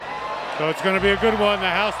So it's going to be a good one. The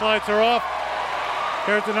house lights are off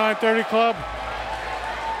here at the 930 Club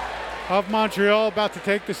of Montreal, about to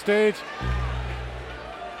take the stage.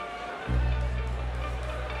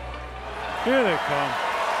 Here they come.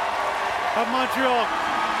 Of Montreal.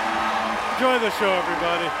 Enjoy the show,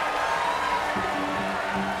 everybody.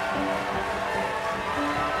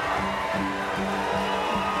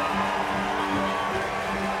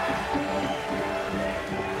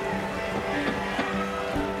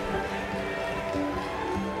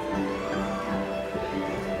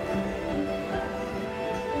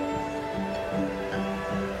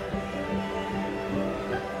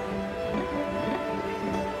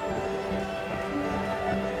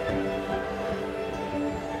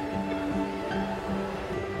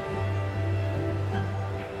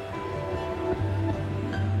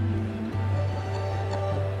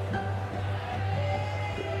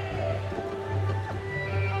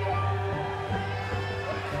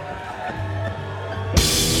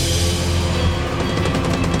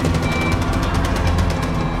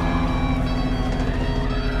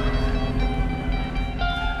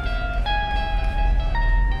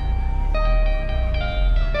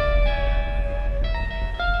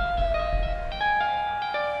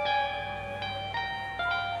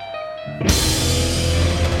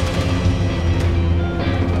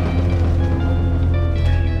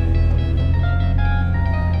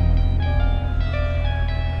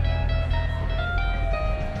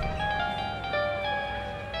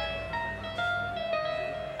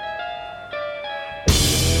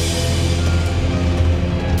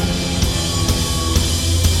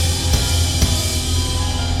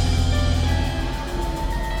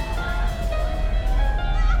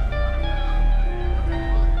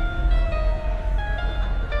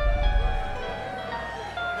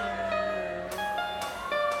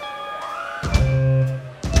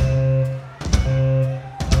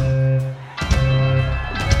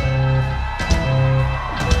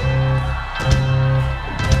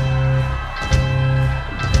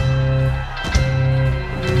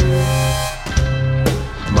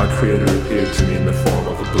 Creator appeared to me in the form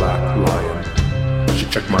of a black lion. She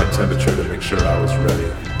checked my temperature to make sure I was ready.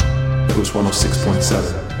 It was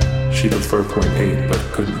 106.7. She preferred 0.8 but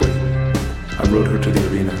couldn't wait. I rode her to the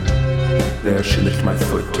arena. There she licked my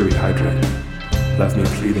foot to rehydrate, left me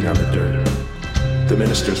bleeding on the dirt. The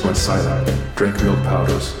ministers went silent, drank milk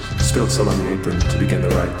powders, spilled some on the apron to begin the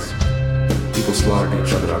rites. People slaughtered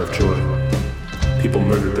each other out of joy. People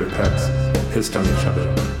murdered their pets, hissed on each other,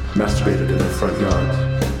 masturbated in their front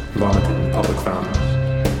yards, vomited in public fountains,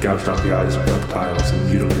 gouged out the eyes of reptiles and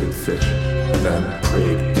mutilated fish, then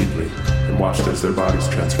prayed deeply and watched as their bodies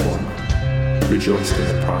transformed, rejoiced in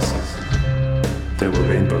the process. There were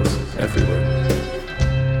rainbows everywhere.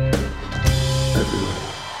 Everywhere.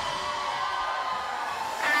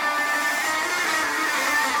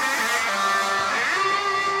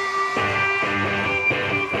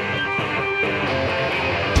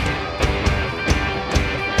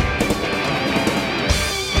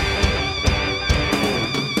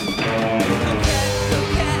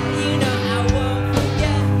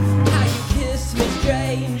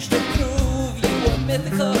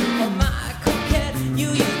 You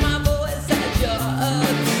use my voice as your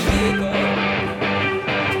vehicle.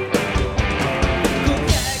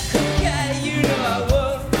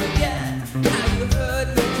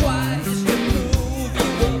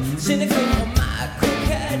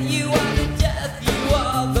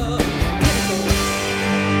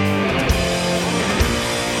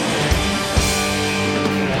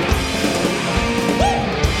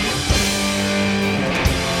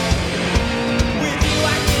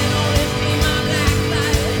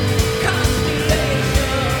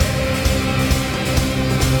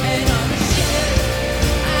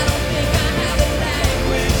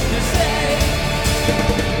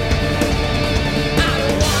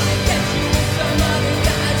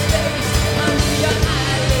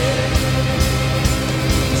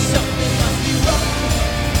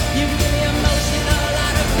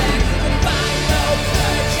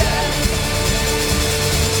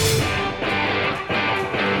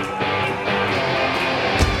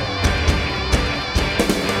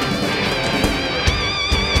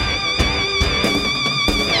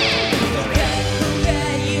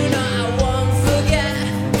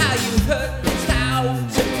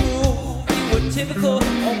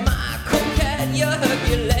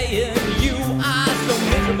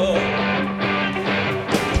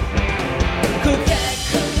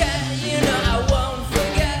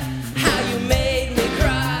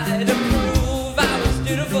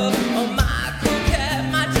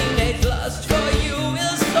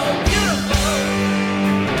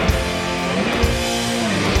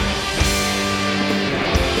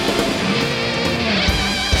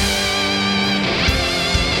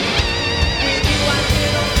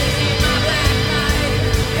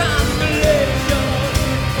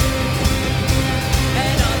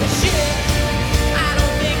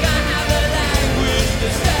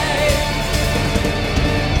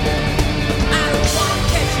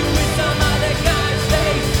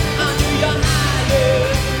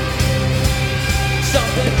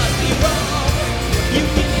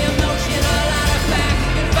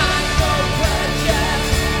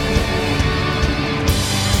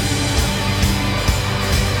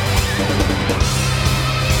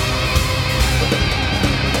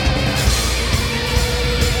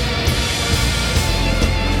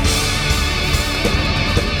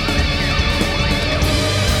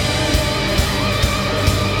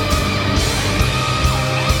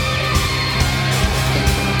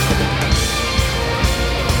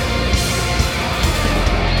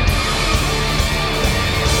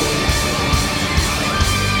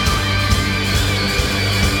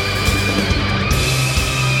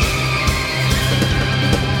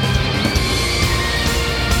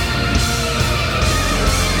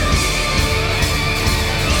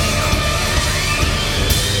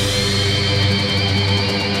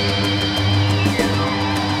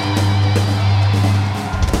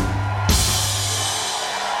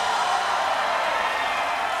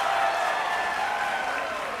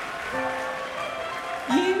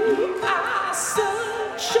 are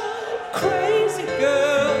such a crazy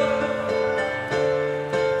girl.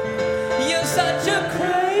 You're such a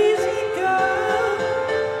crazy girl.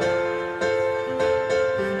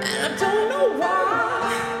 And I don't know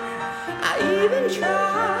why I even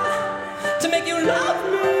try to make you love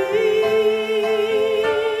me.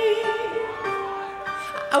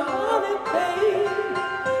 I want it, babe,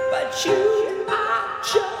 but you are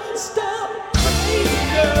just a crazy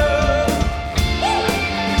girl.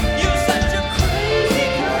 You're such a crazy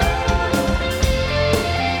girl.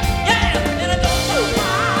 Yeah, and I don't know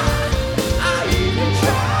why I even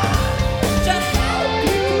try to help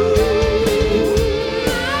you.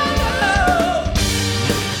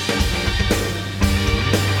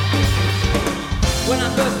 When I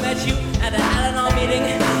first met you at the Al-Anon meeting,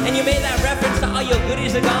 and you made that reference to all your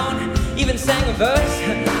goodies are gone, even sang a verse,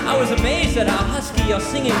 I was amazed at how husky your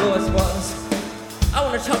singing voice was. I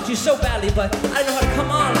want to talk to you so badly, but I don't know how to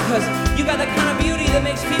come on, because you got the kind of beauty that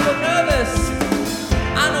makes people nervous.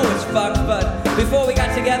 I know it's fucked, but before we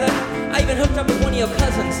got together, I even hooked up with one of your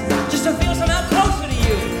cousins, just to feel somehow closer to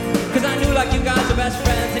you. Because I knew like you guys were best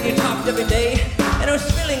friends, and you talked every day, and it was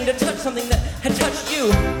thrilling to touch something that had touched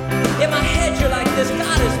you. In my head, you're like this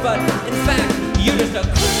goddess, but in fact, you're just a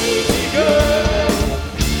crazy girl.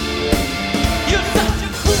 You're such a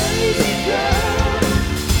crazy girl.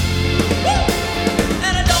 Woo!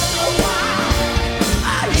 And I don't know why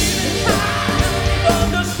I even try to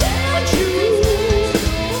understand you.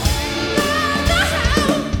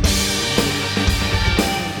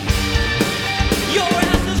 Your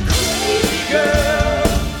ass is crazy, girl.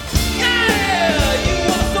 Yeah, you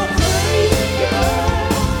are so crazy, girl.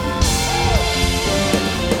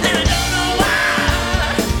 And I don't know why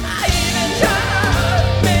I even try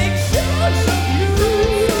to make sense of you.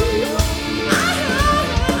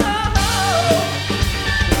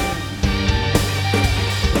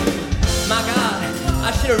 My God,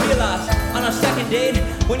 I should have realized on our second date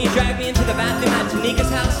when you dragged me into the bathroom at Tanika's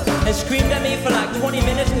house and screamed at me for like 20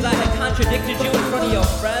 minutes because I had contradicted you in front of your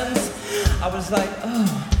friends. I was like, oh.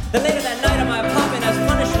 Then later that night at my apartment, as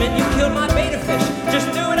punishment, you killed my betta fish. Just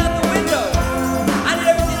threw it out the window. I did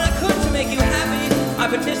everything I could to make you happy. I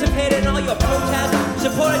participated in all your protests,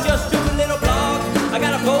 supported your stupid little blog. I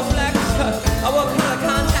got a Bowflex. I wore color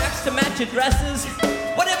contacts to match your dresses.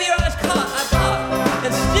 Whatever your eyes caught, I bought.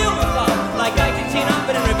 And still we fought like Ike and Tina,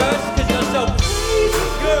 but in reverse, because you're so crazy,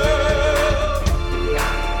 girl.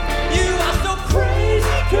 You are so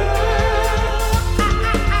crazy, girl.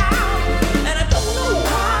 And I don't know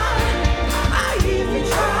why I even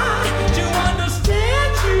try to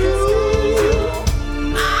understand you.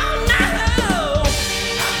 I know.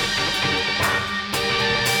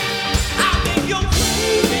 I think you're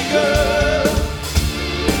crazy, girl.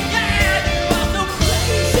 Yeah, you are so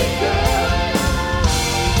crazy, girl.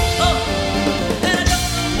 Oh, and I don't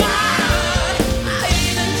know why I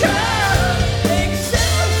even try to make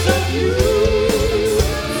sense of you.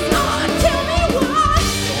 Oh, tell me why.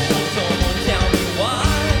 Someone tell me why.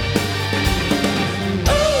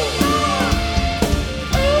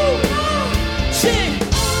 Sing.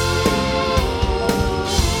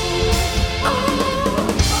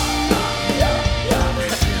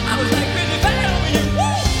 I was like really bad over you. Woo!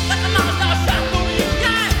 Like a monster shot over you.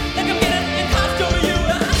 Yeah, like I'm getting in cost over you.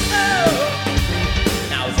 Oh.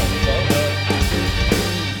 Now it's over.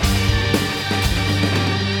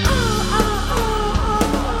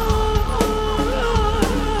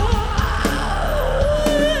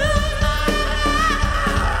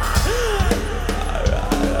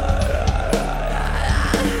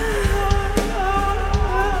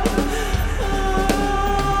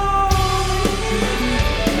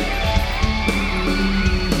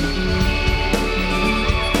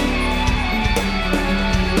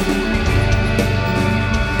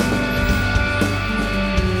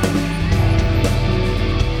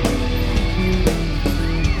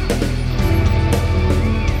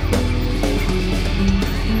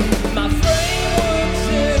 My framework's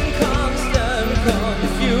in constant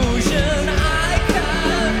confusion. I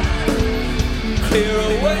can't clear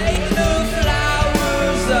away the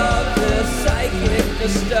flowers of this cyclic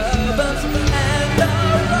disturbance and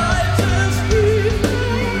our righteous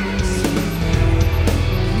reflex.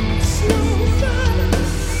 Slow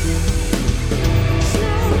fast,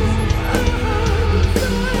 slow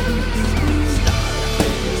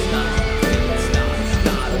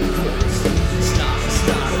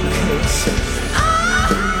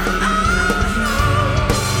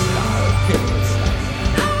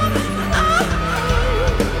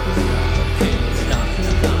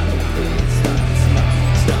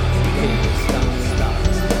Stop.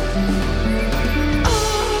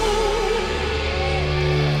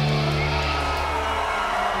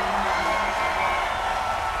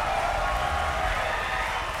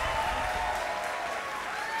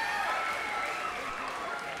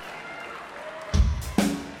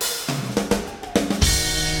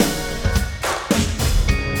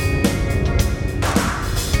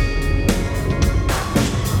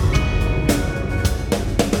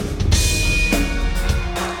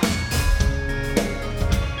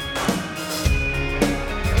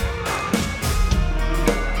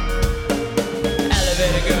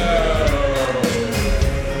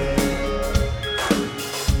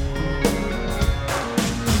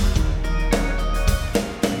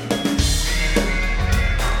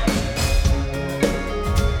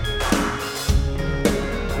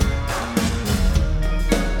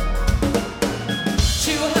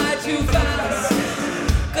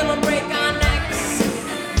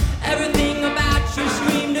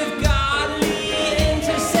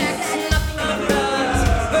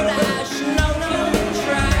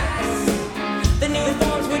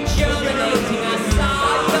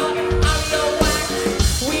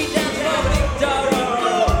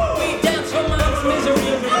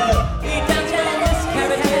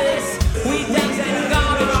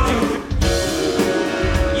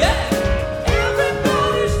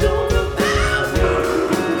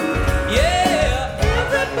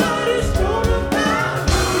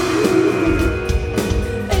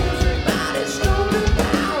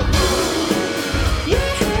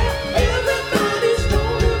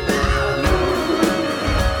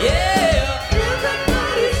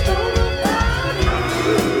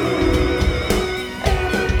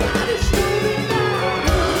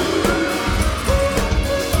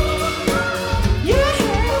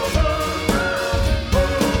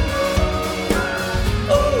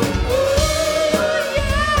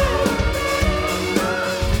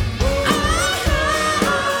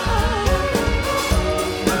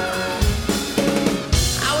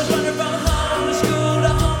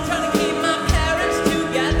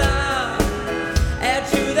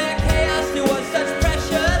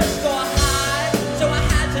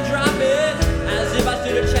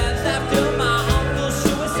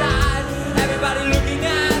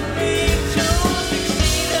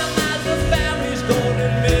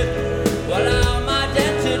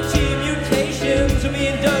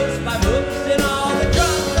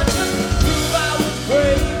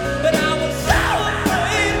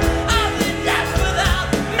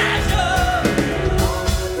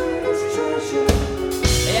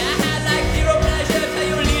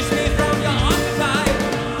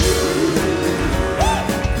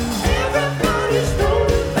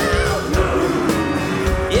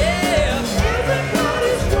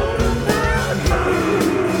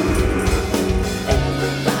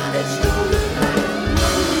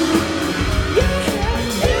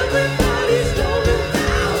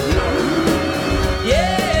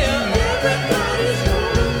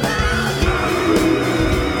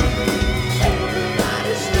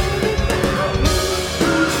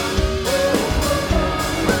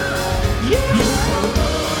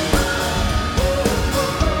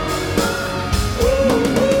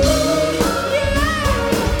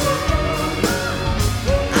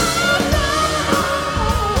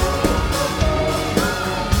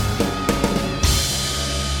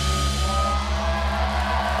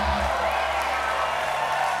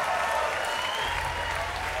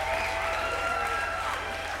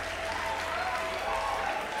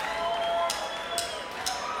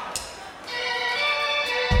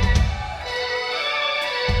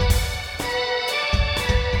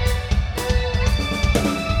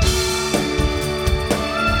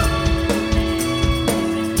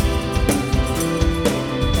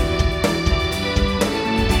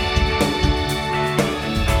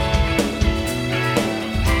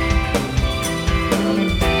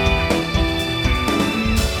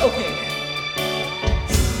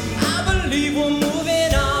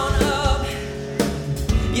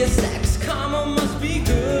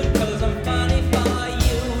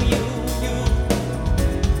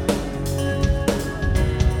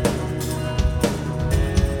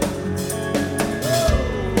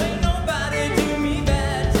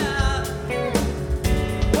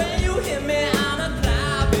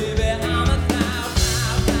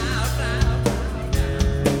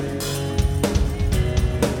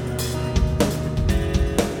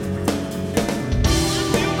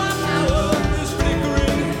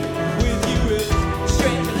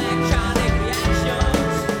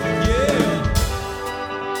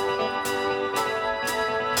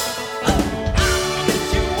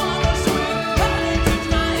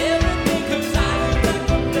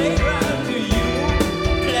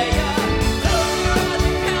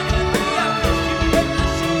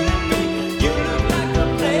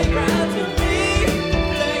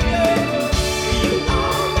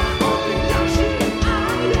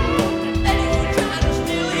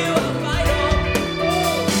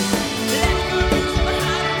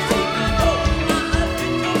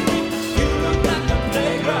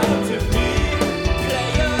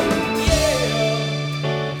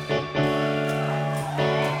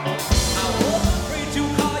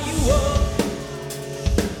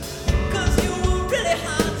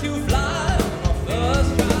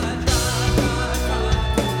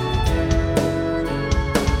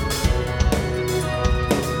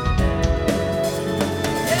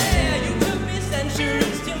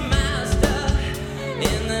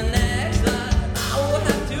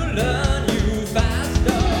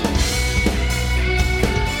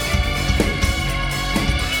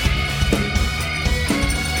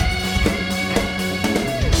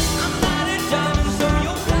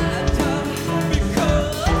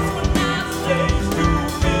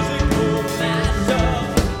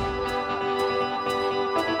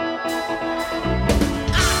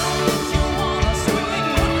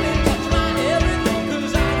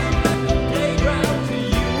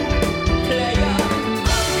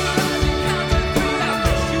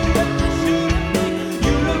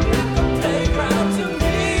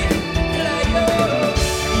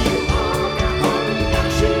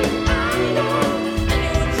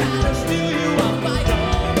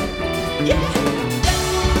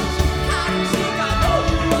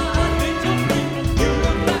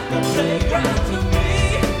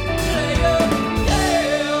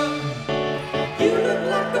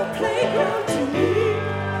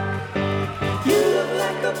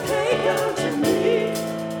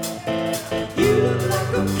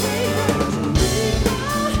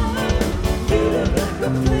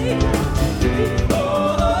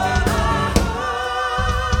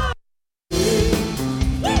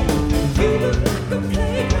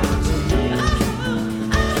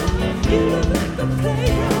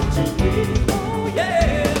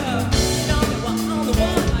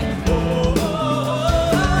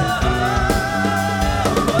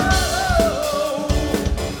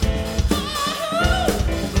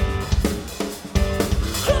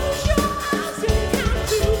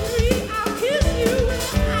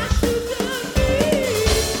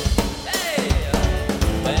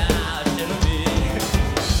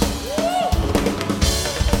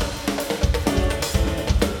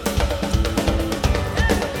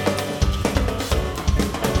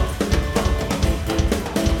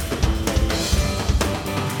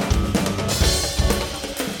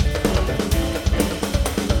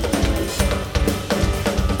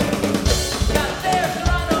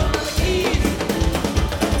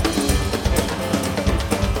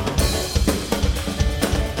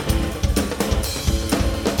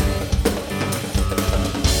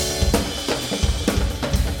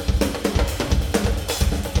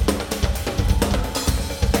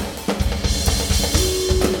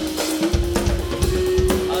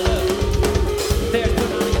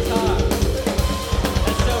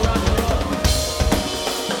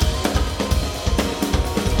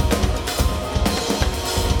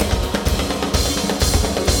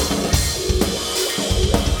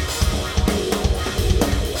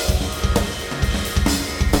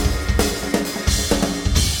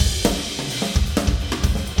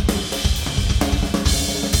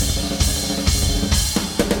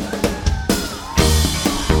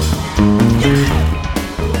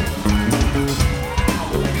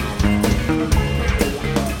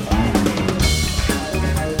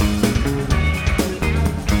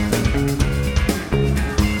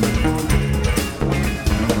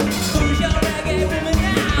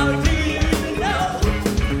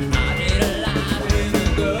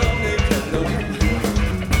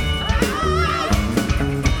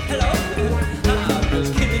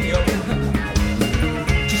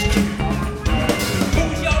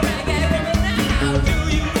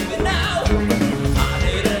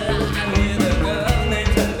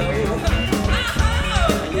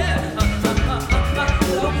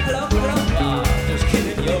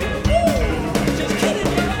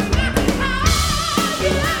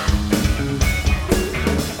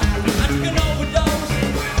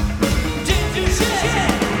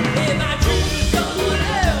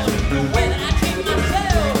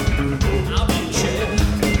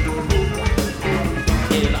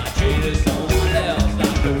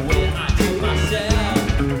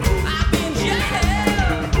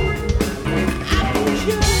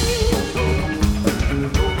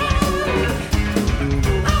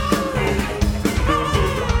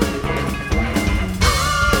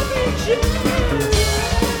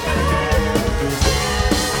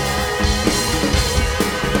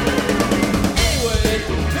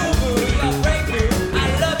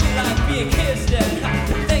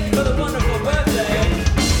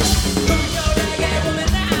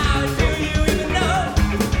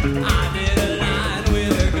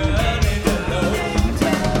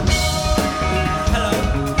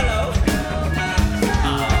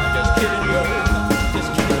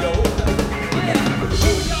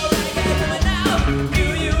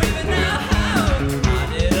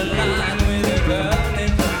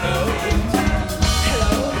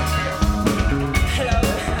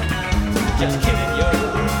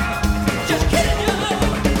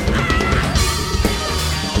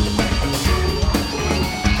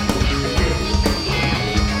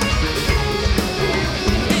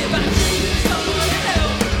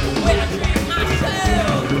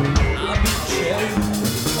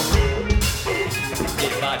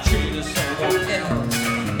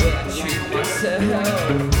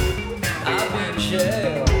 I've been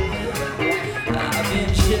jailed. I've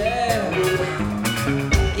been jailed.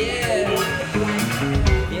 Yeah.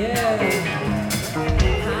 Yeah.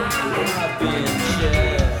 I've been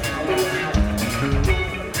jailed.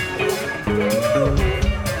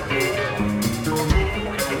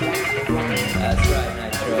 That's right,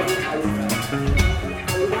 Nitro. That's right.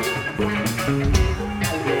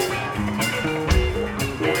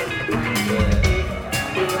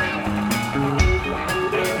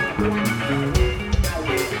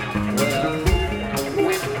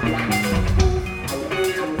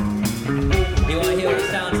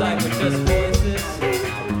 Just voices.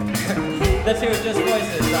 Let's hear it, just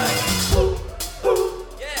voices. Like,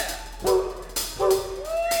 yeah.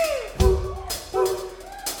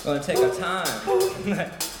 Gonna take our time.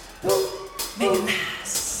 Make it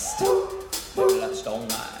last. Last all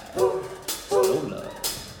night. Slow love.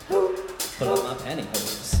 Pull up my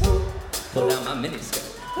pantyhose. Pull down my miniskirt.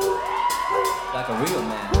 Like a real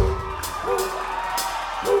man.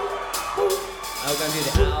 Now we're gonna do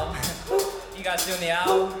the owl. You guys doing the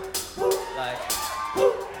owl? Like,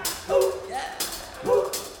 yeah.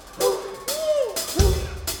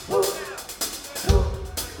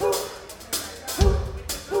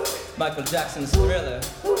 Michael Jackson's Thriller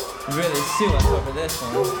really sue us over this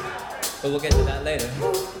one, but we'll get to that later.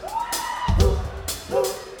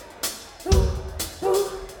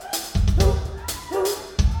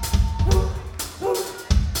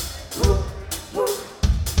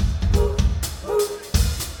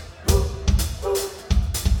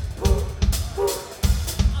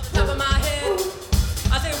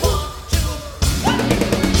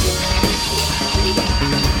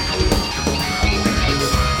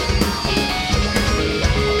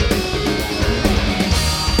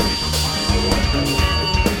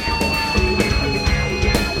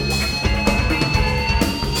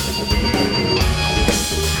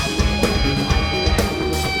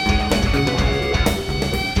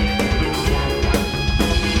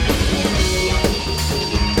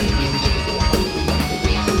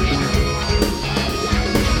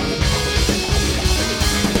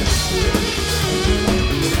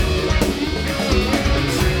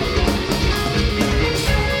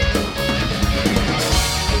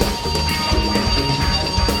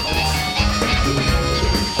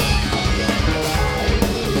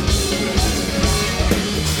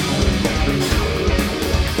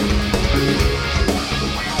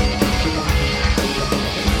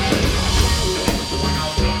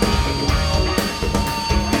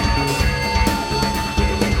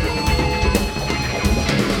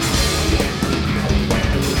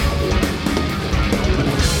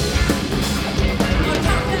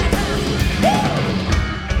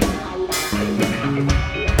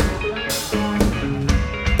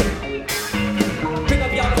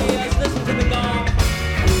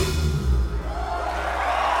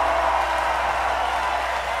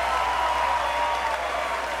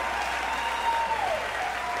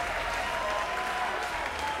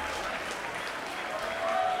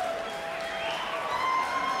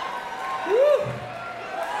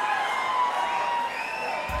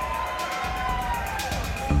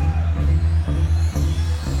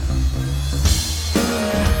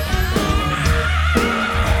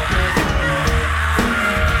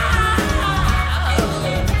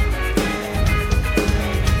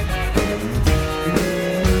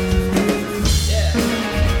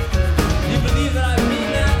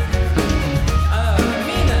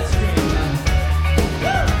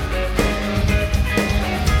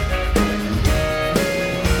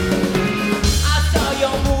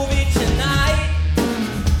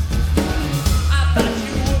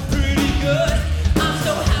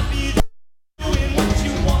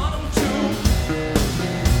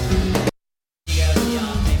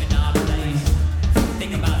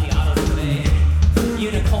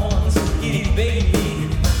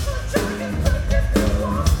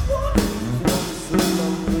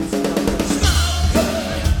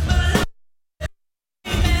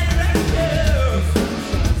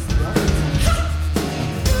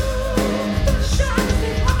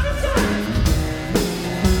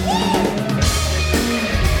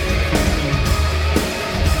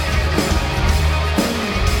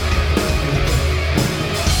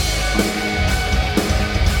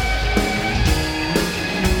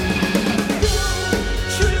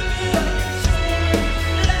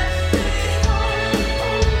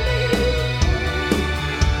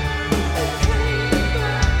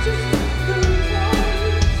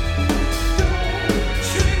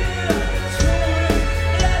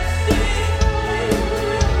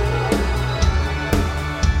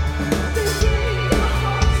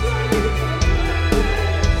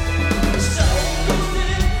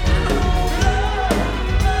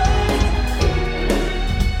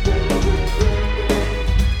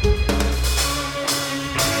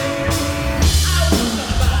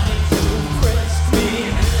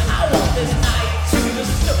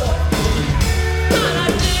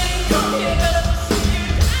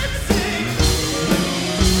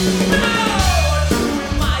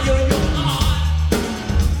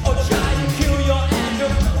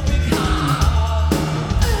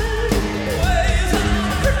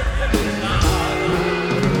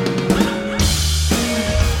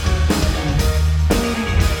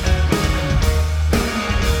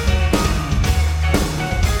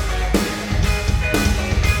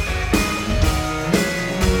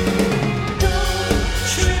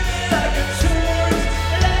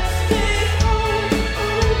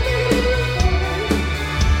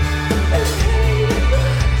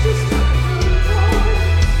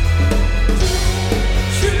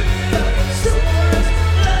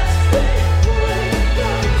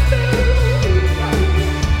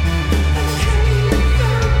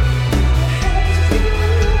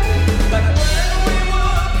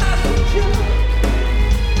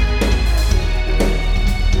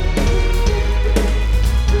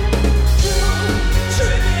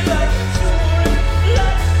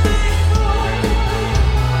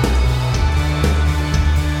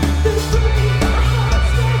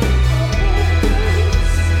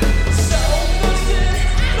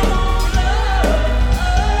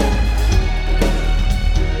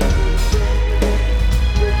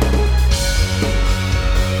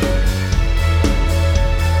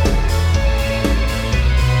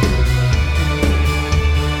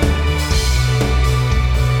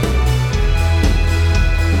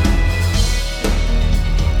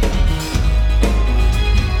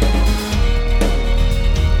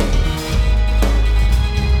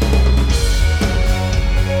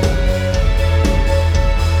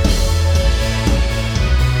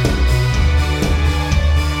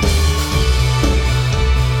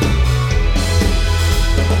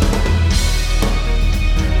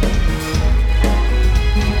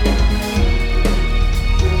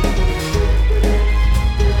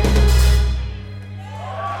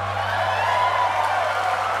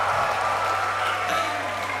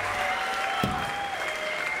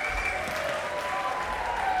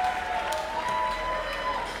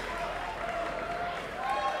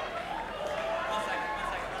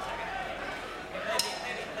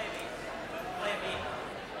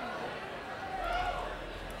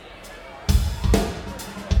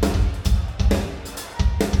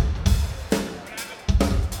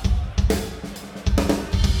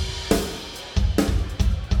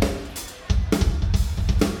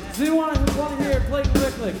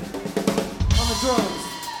 Ricklick on the drums.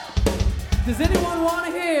 Does anyone want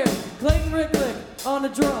to hear Clayton Ricklick on the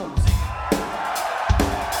drums?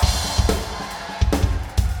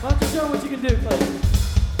 Why don't you show 'em what you can do, Clayton?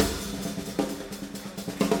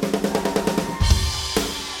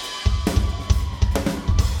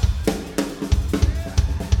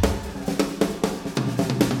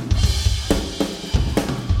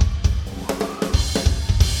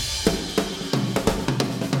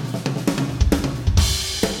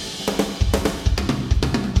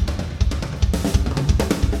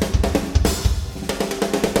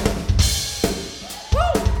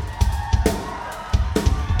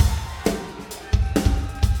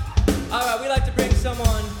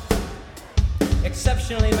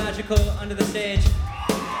 Exceptionally magical under the stage.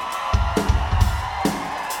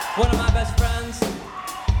 One of my best friends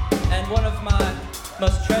and one of my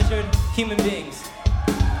most treasured human beings,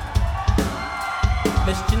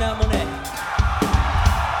 Miss Janelle Monáe.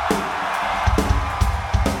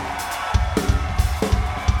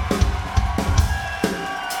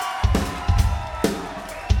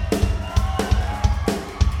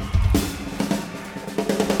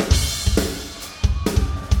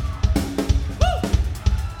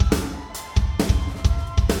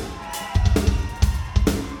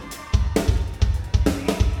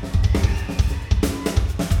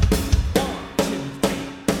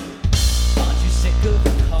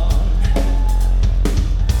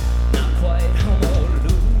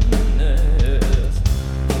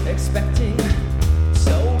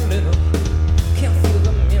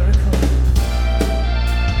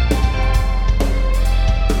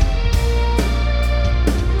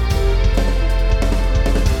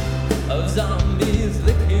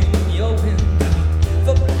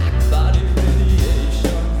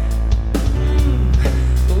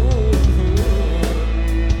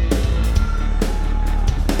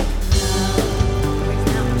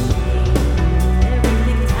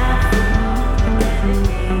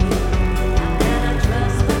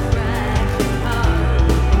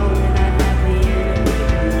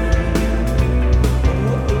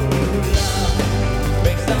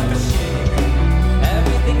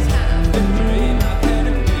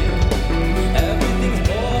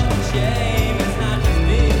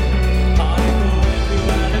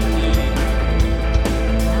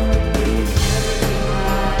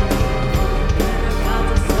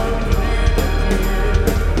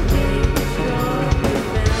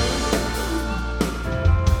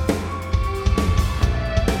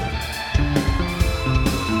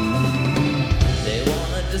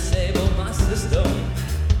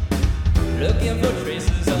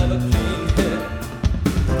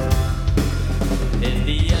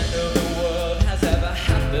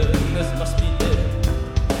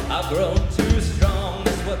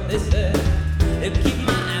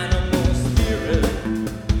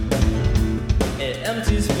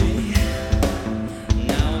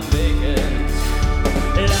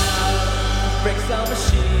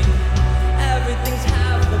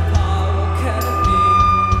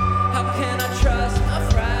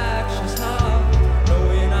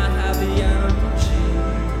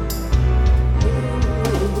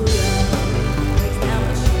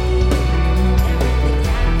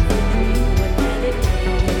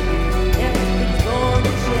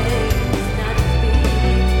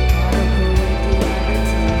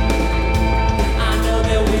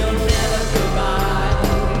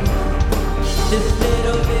 This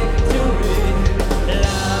little victory,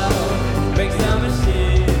 love.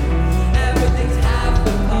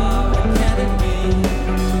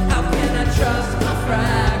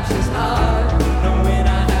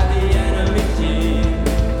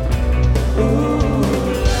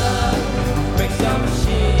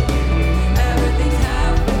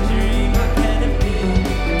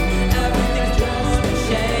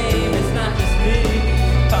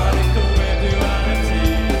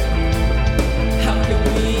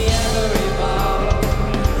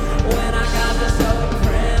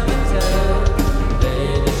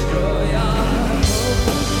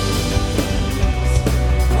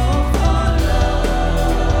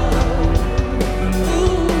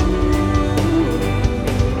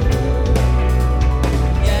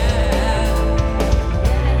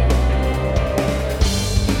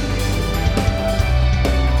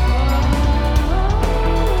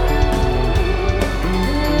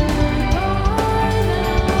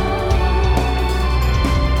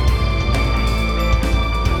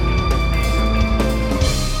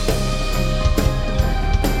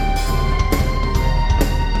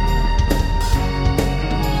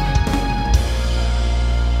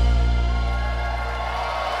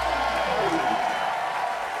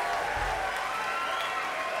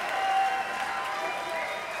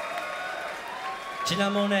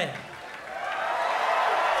 Janelle Monáe.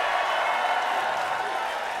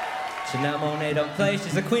 Janelle Monáe don't play,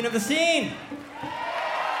 she's the queen of the scene.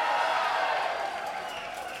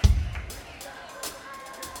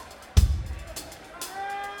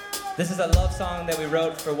 This is a love song that we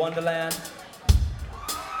wrote for Wonderland.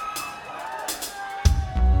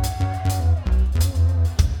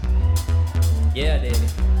 Yeah,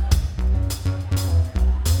 Davey.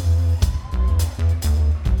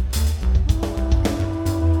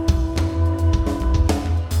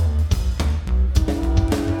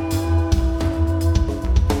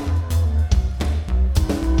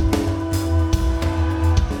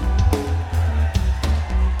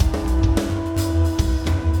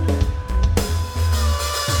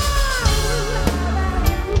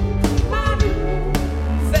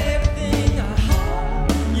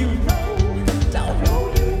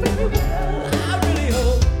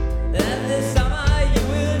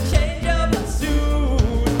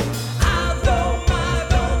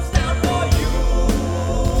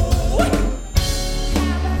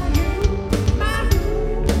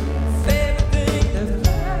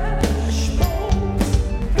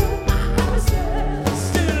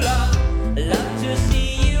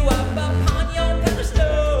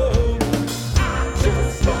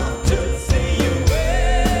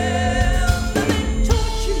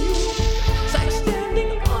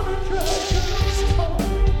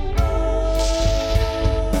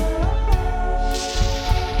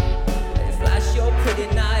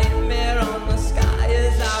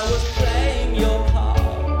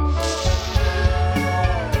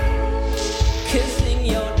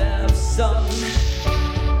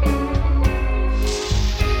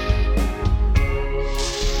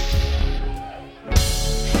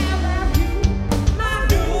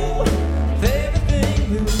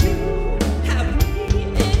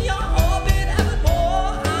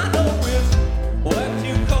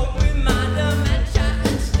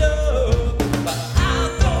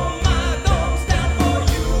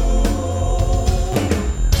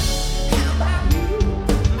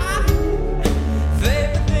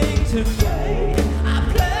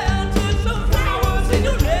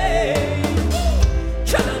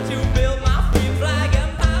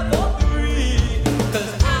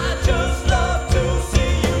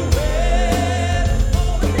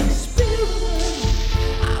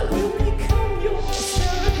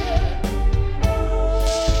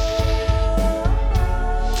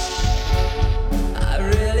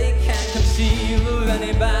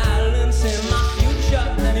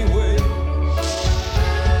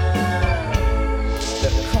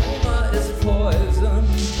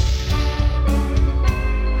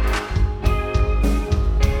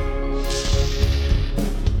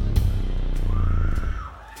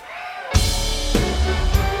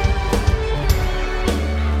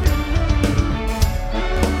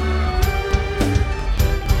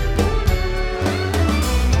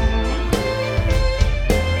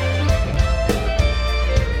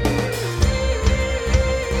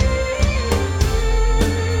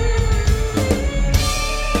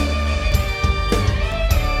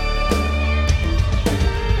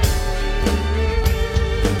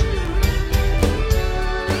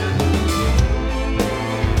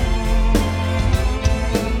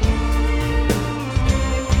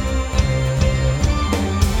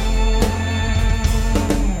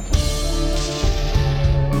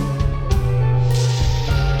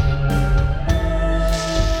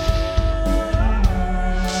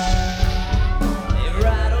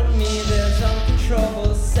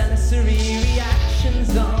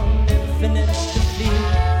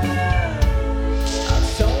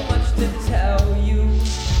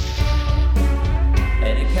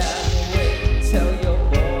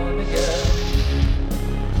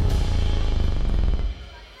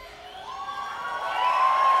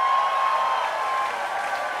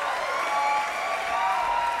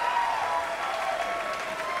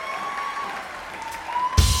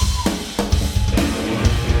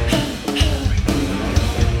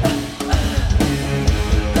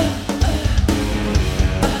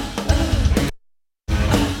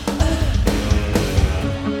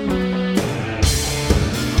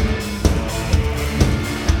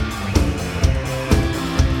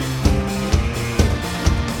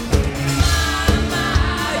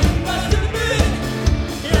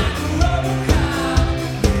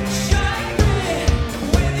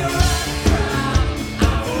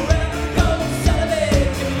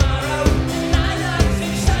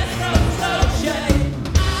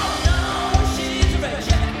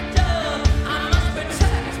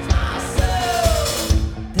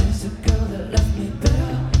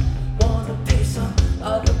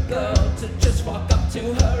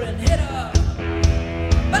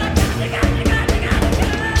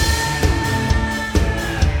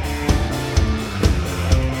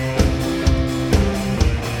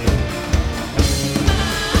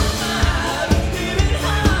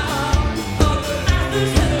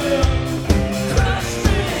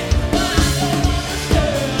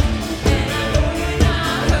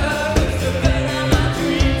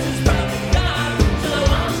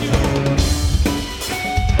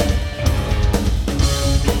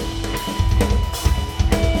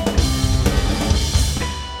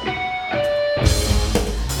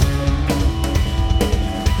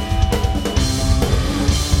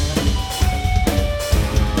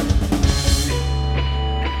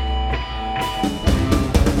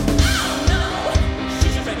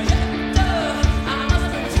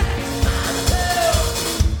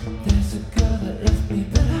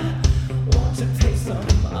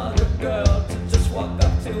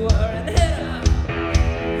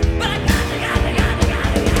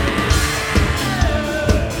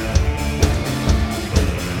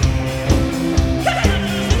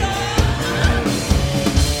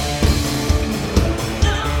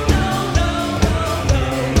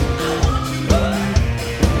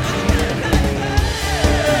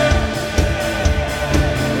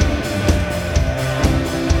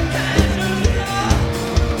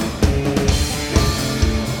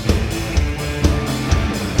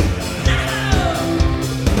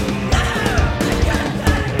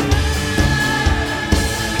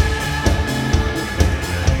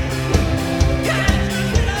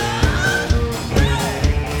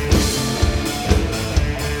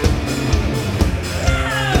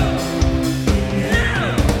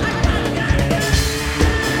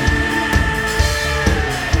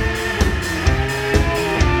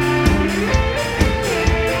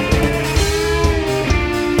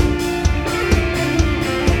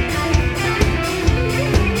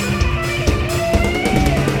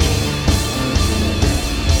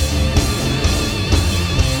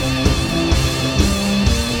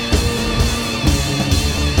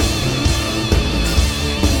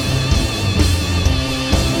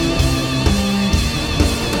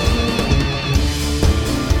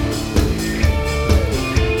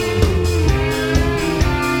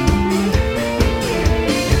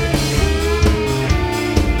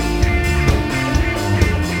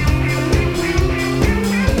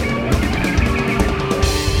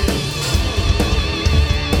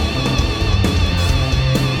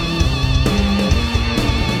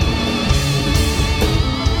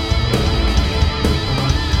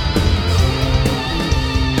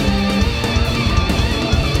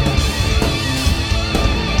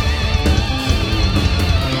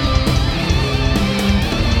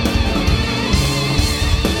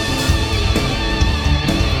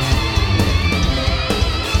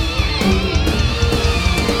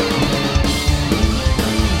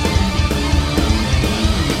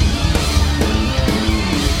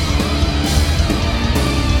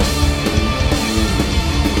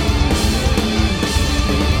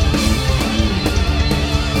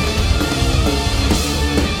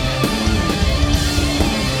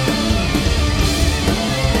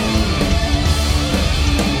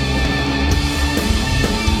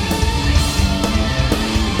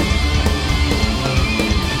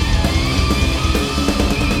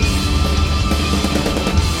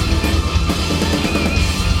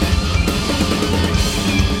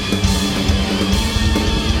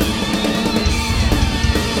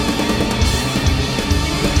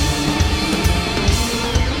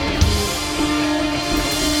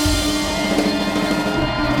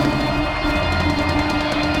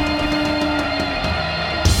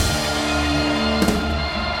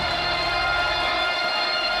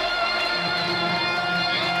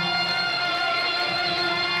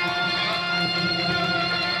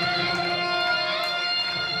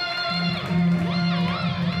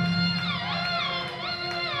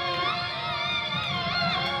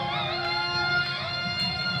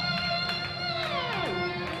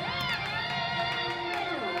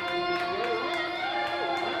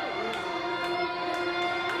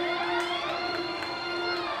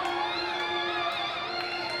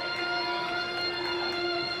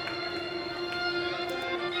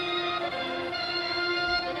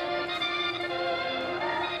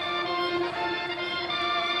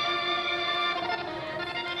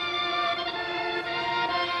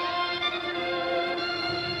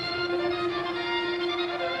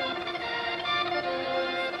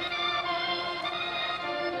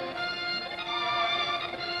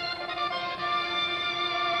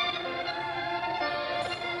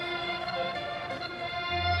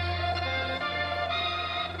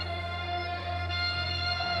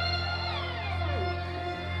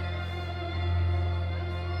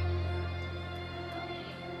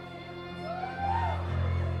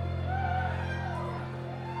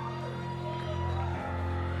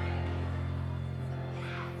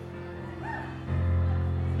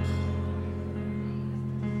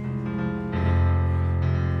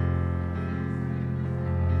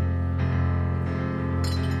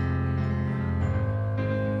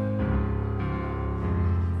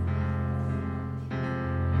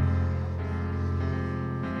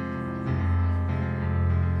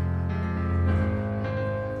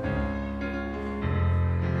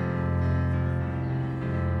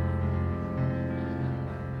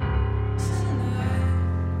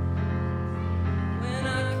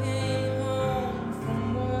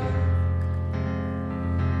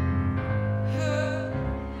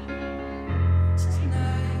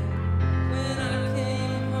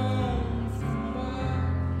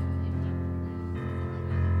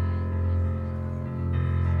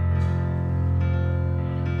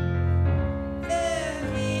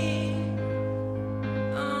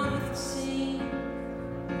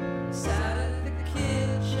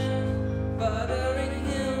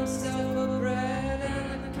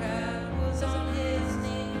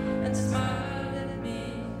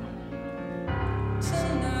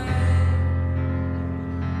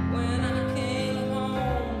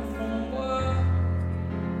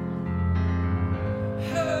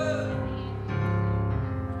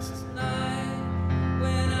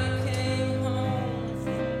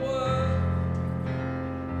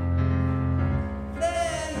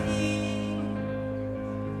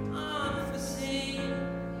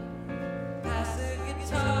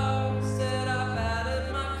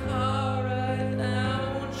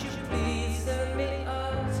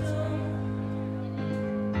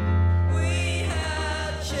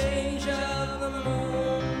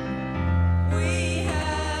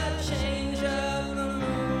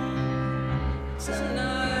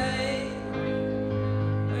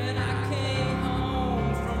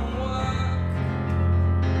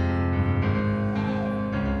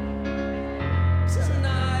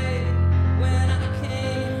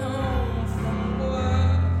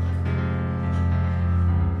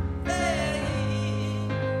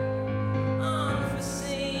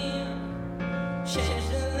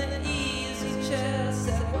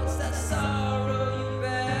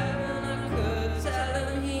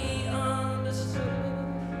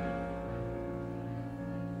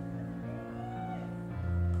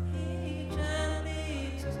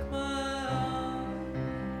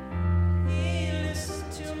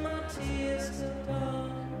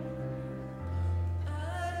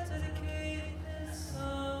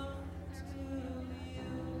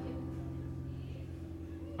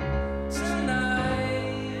 Tonight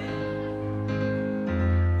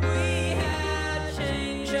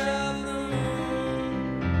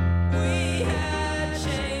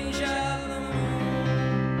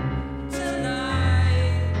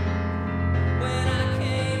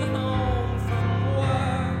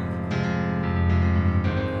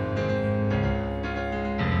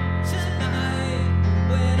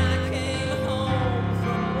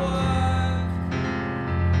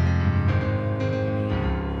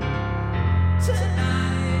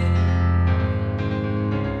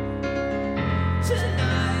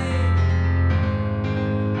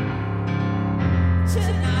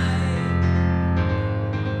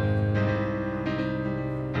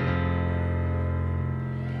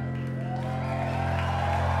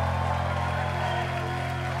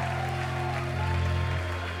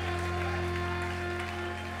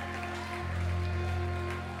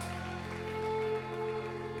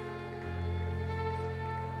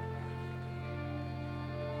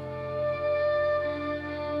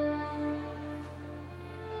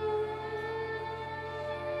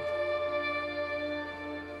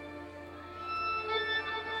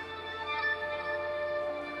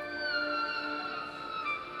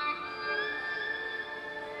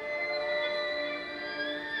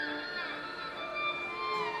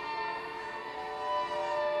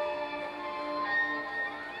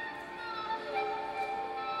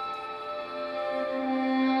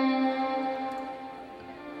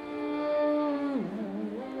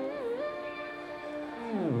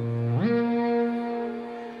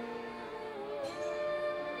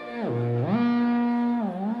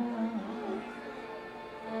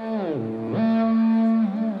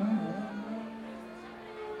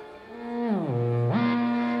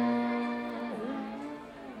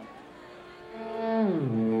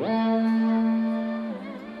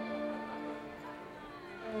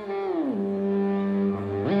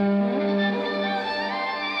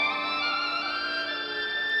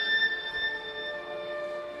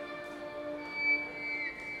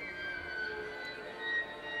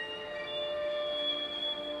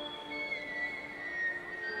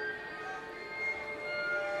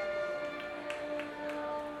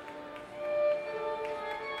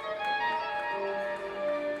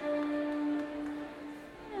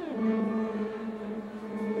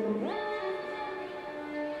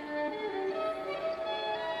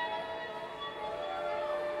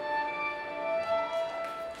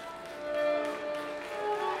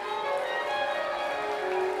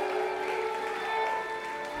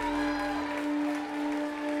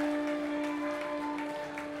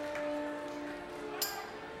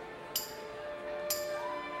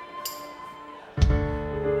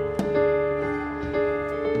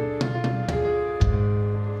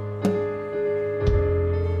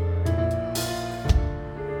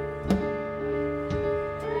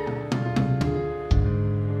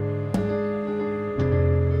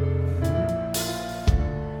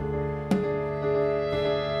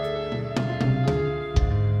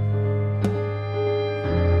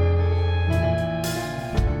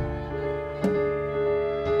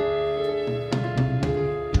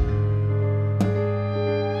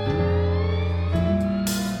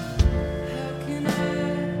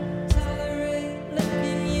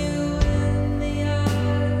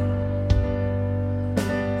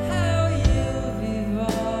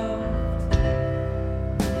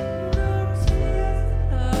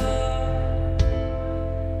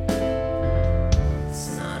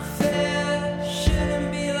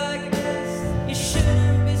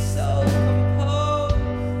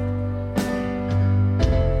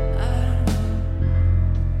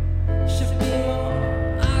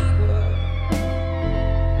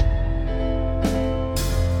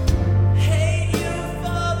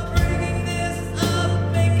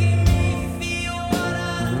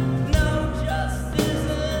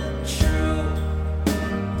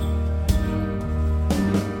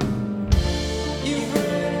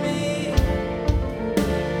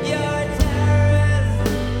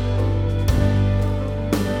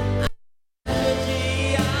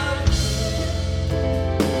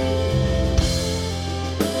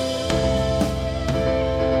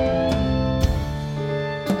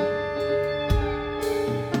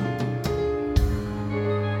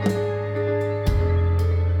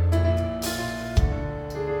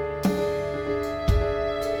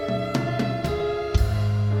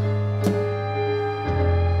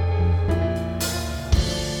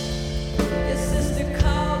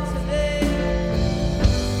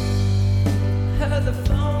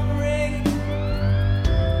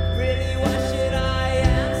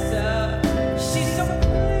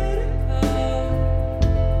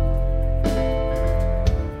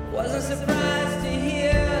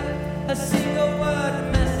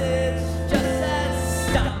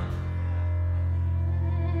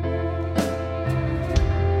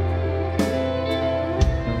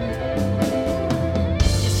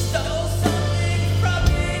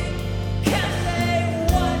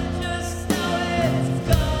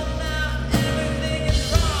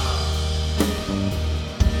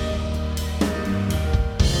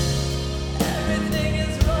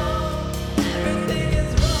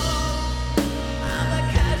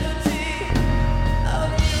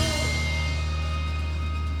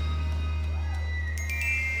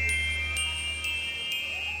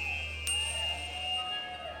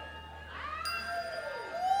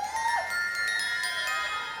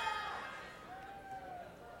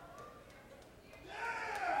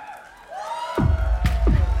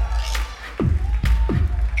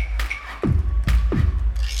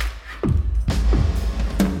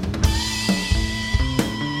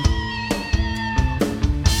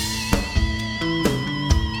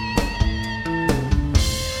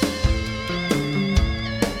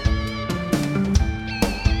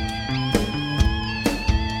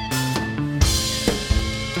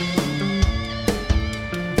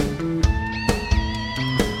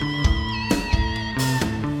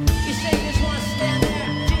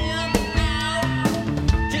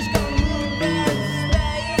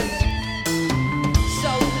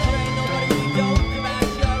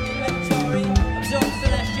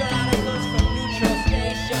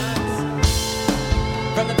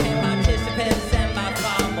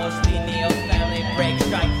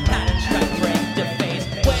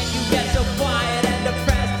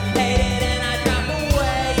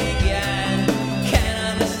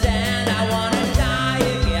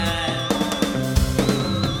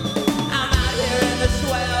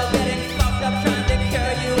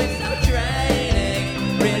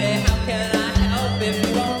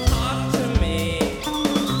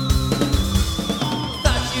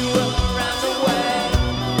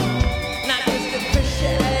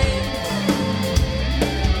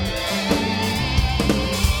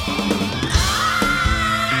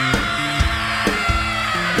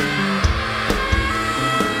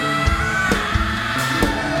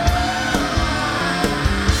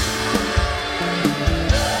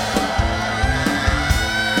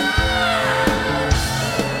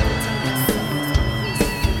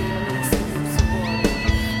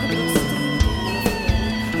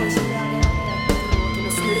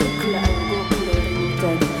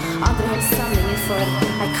for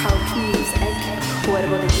ei kald knivsegg. Hun er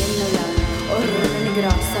både yin og yang, ormen i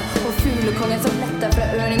graset, og fuglekongen som letter fra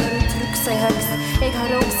ørning når hun trukker seg høgst. Jeg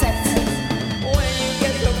har også sett. When you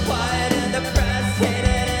get so quiet and depressed, hate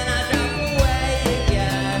it and I drop away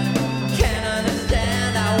again. Can't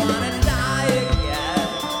understand, I wanna die again.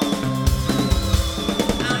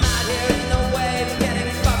 I'm out here in the waves,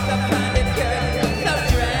 getting fucked up, trying to cure it. So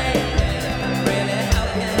draining. Really, how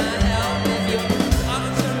can I help if you talk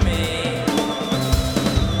to me?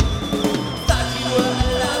 Thought you were a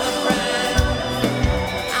lover friend.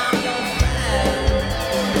 I'm your friend.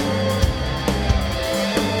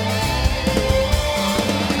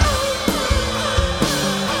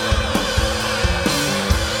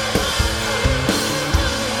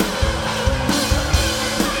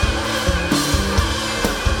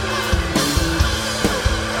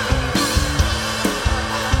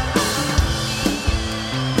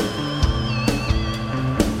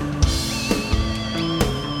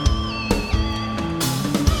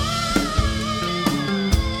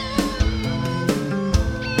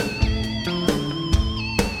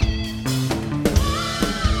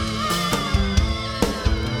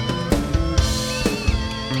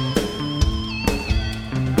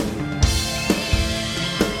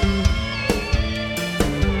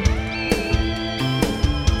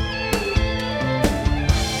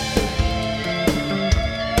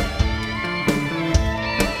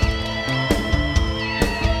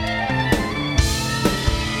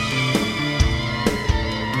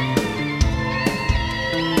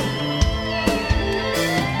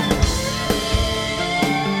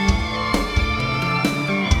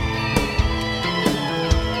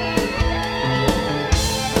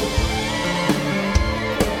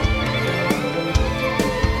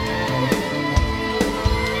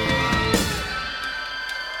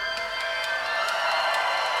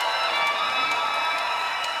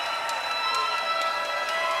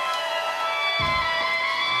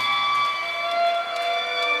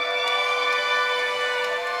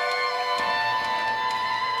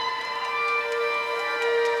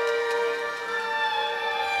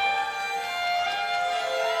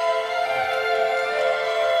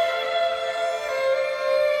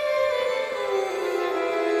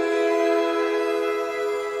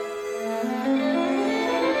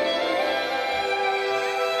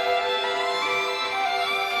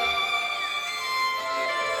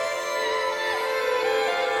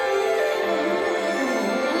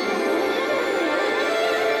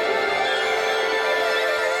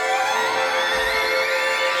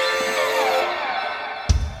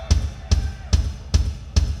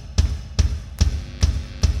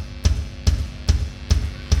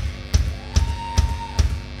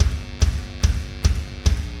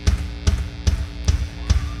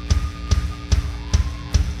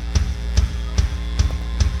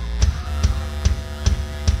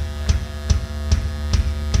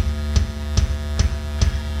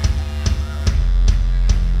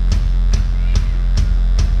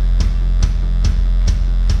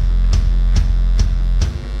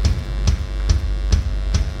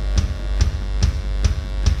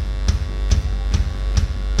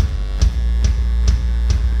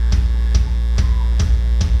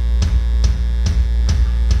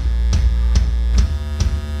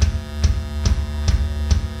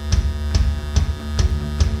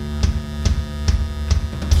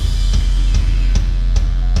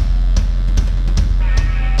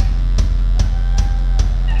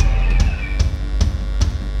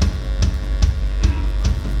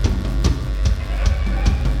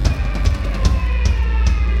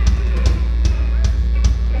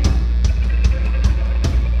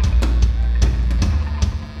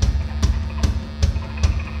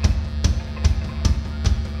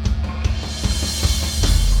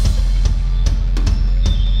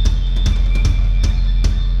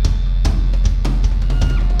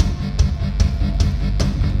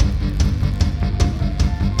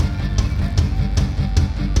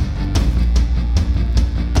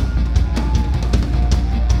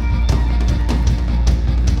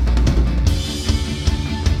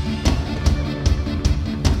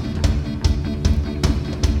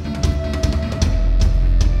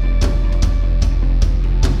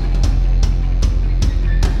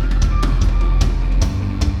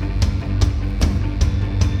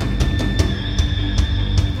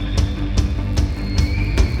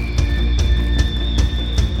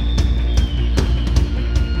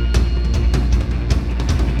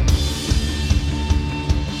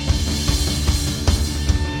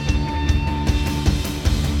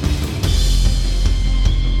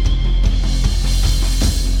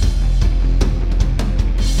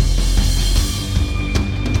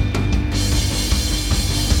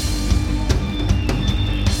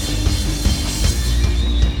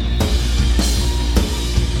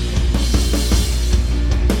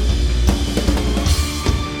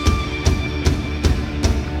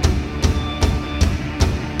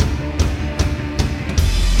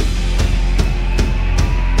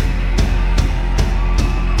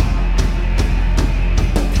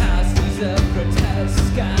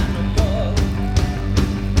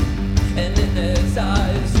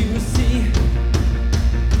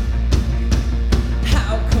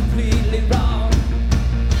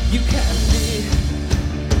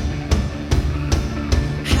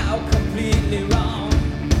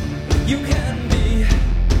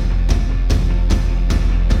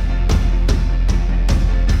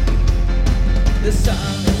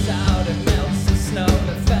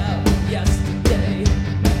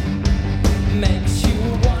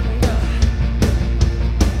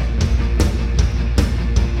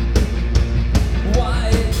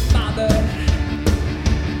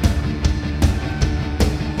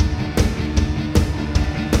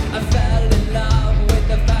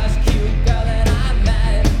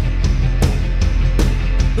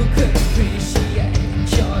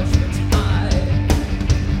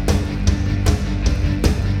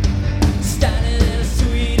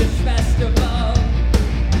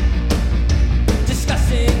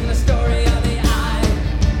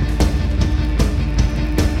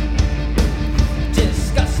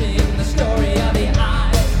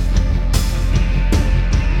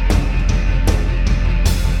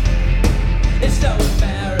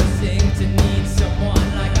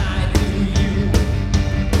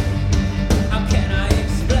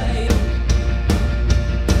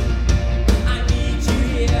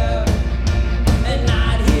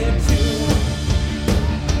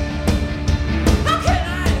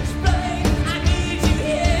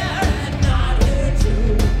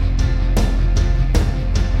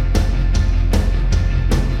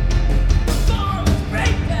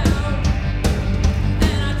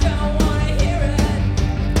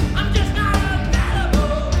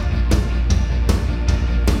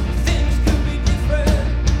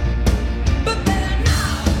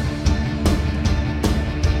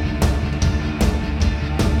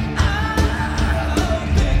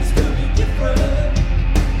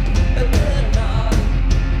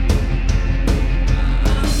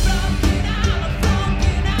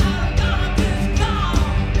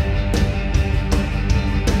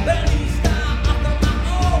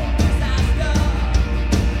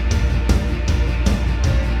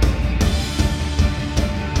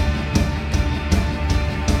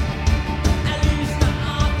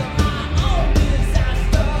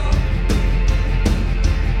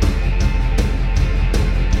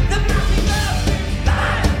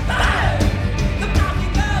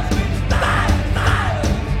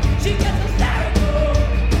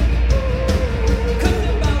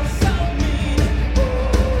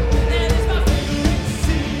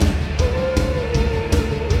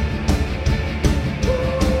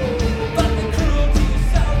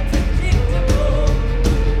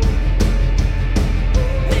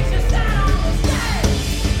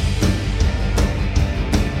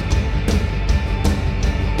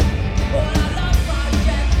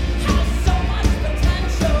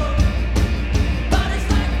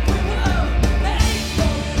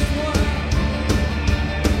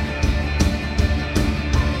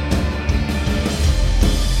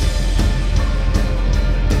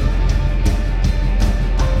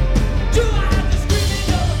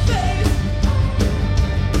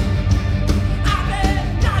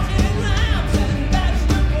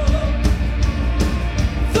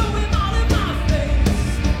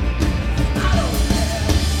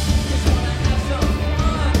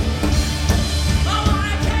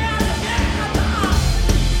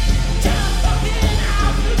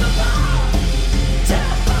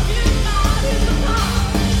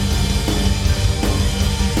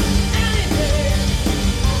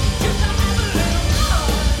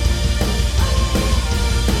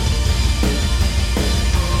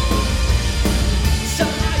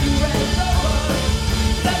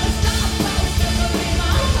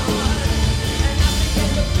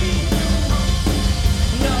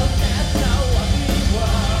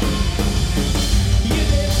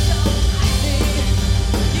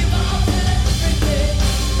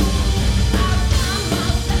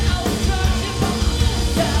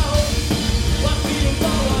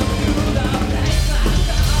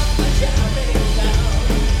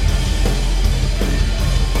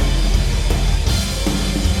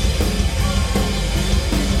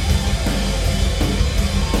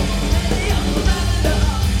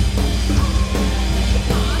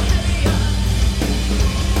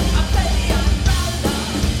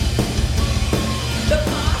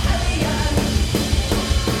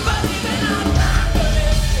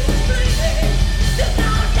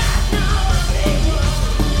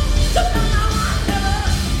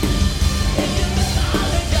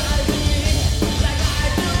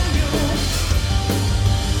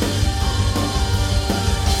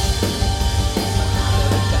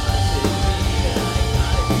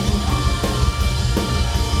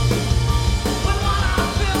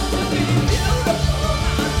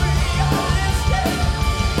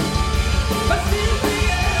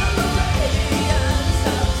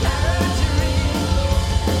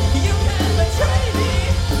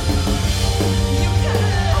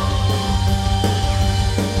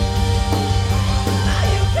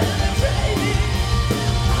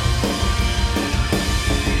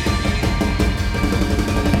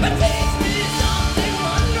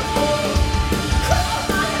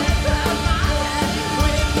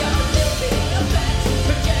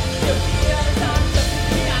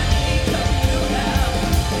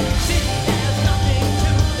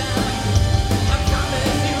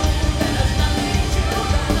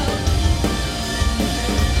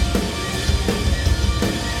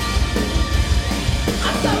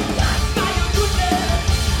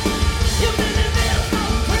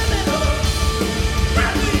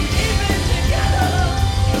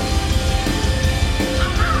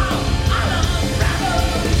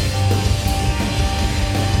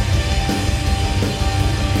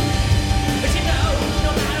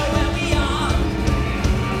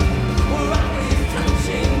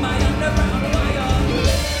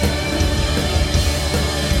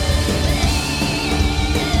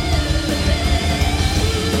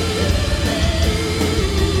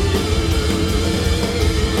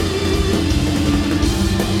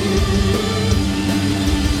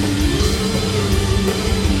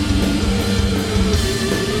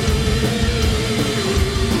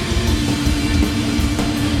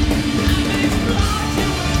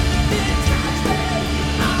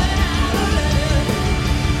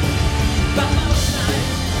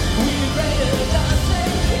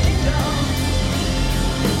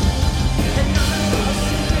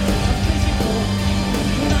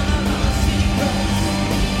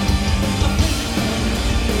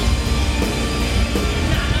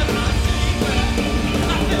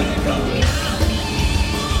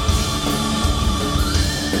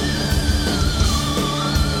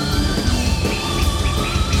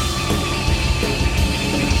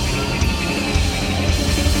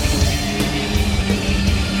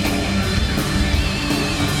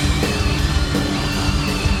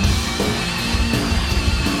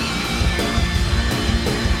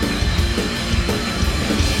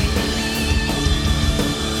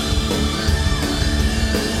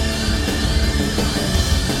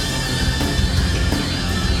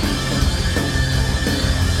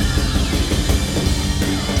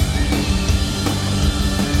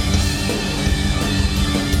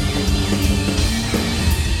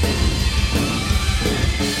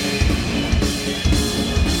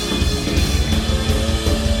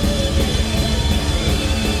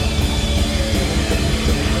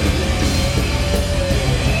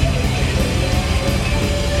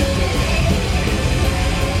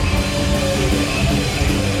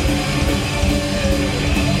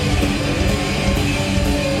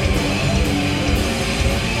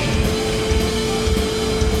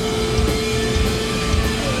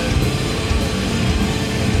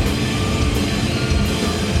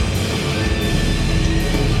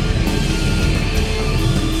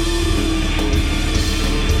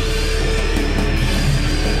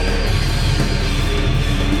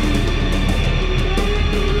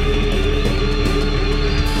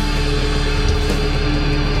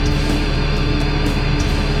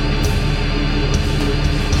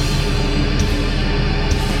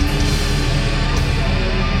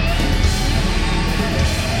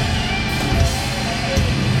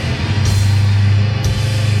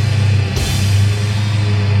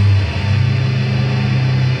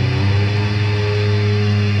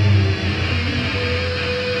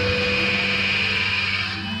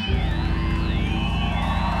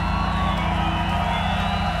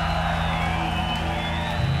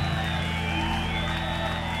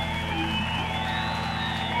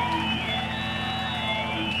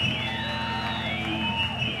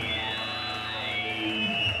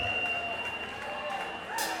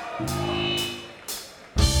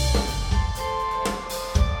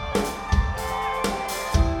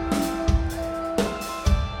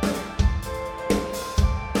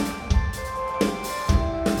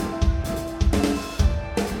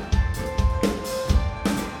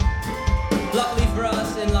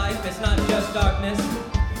 it's not just darkness,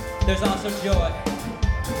 there's also joy.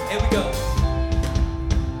 Here we go.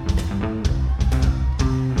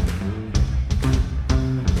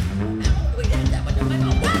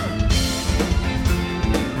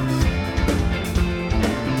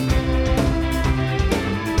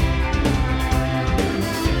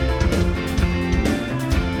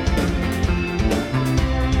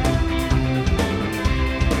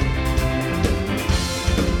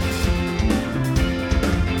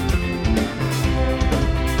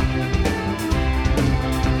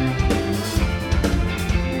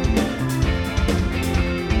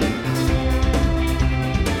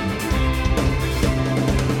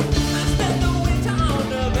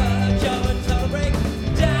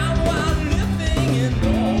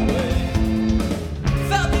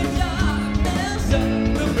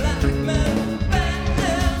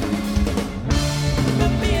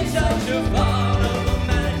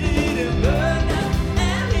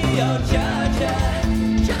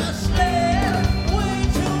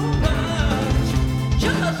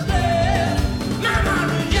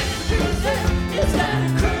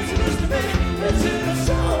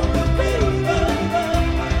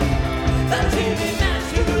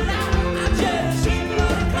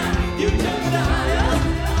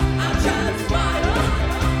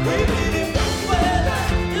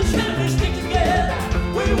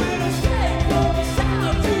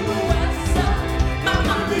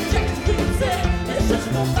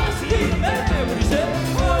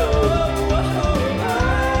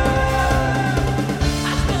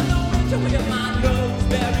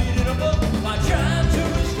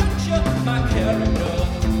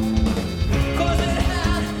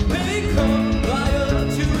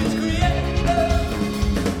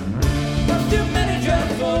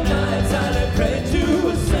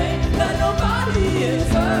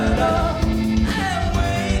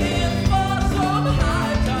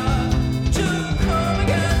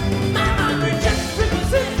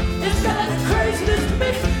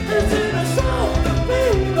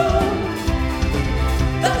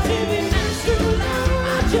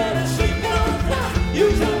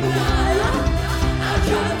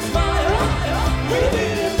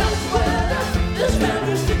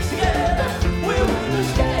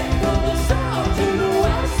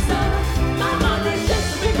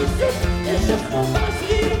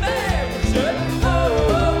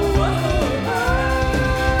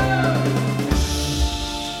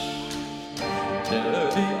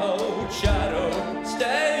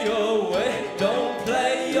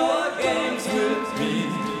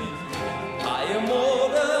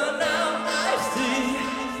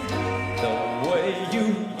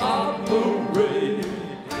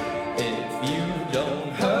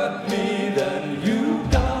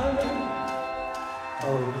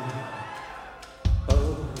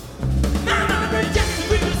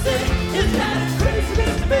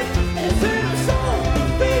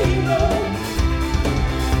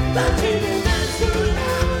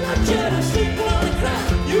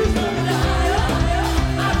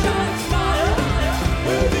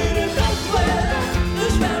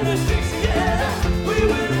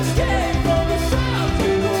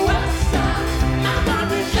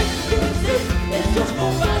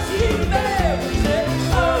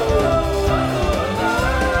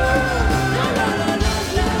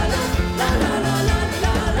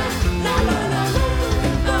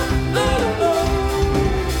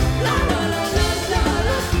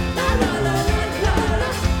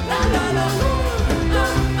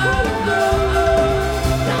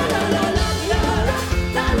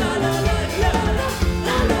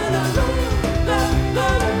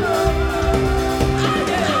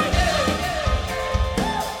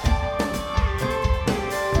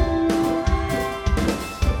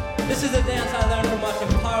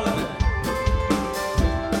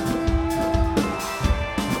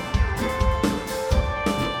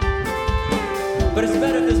 But it's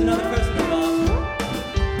better if there's another person involved.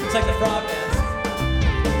 It's like the frog dance.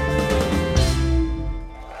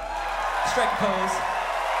 Strike pose.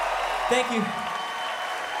 Thank you.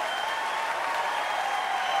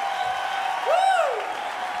 Woo!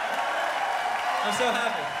 I'm so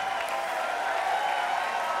happy.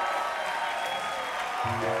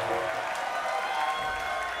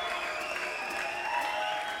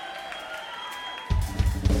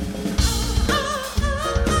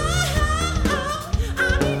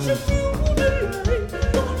 Conversation.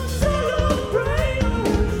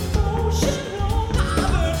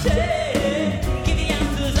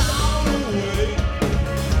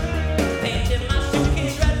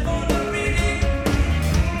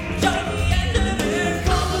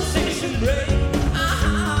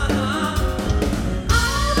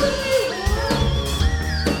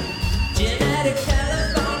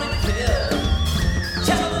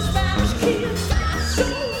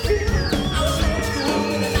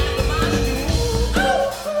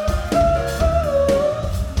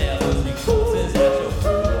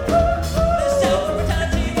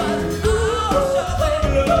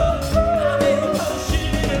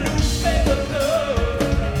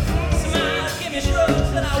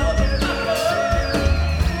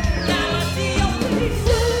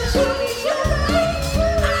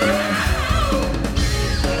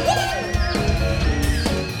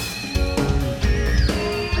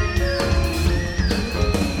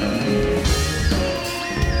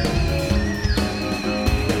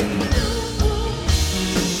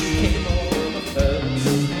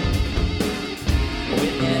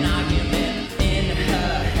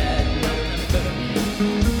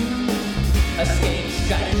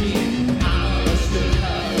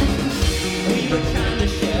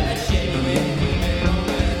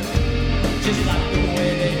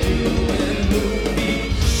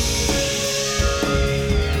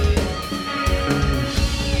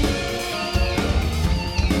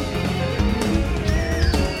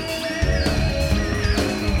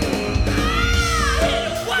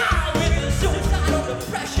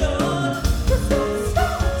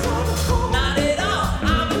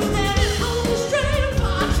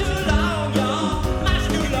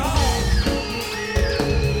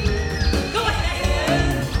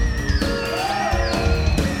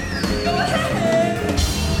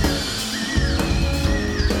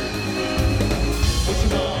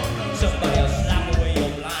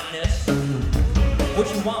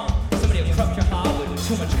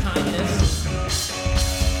 too much kindness.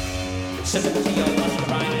 Sympathy of us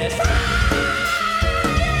blindness.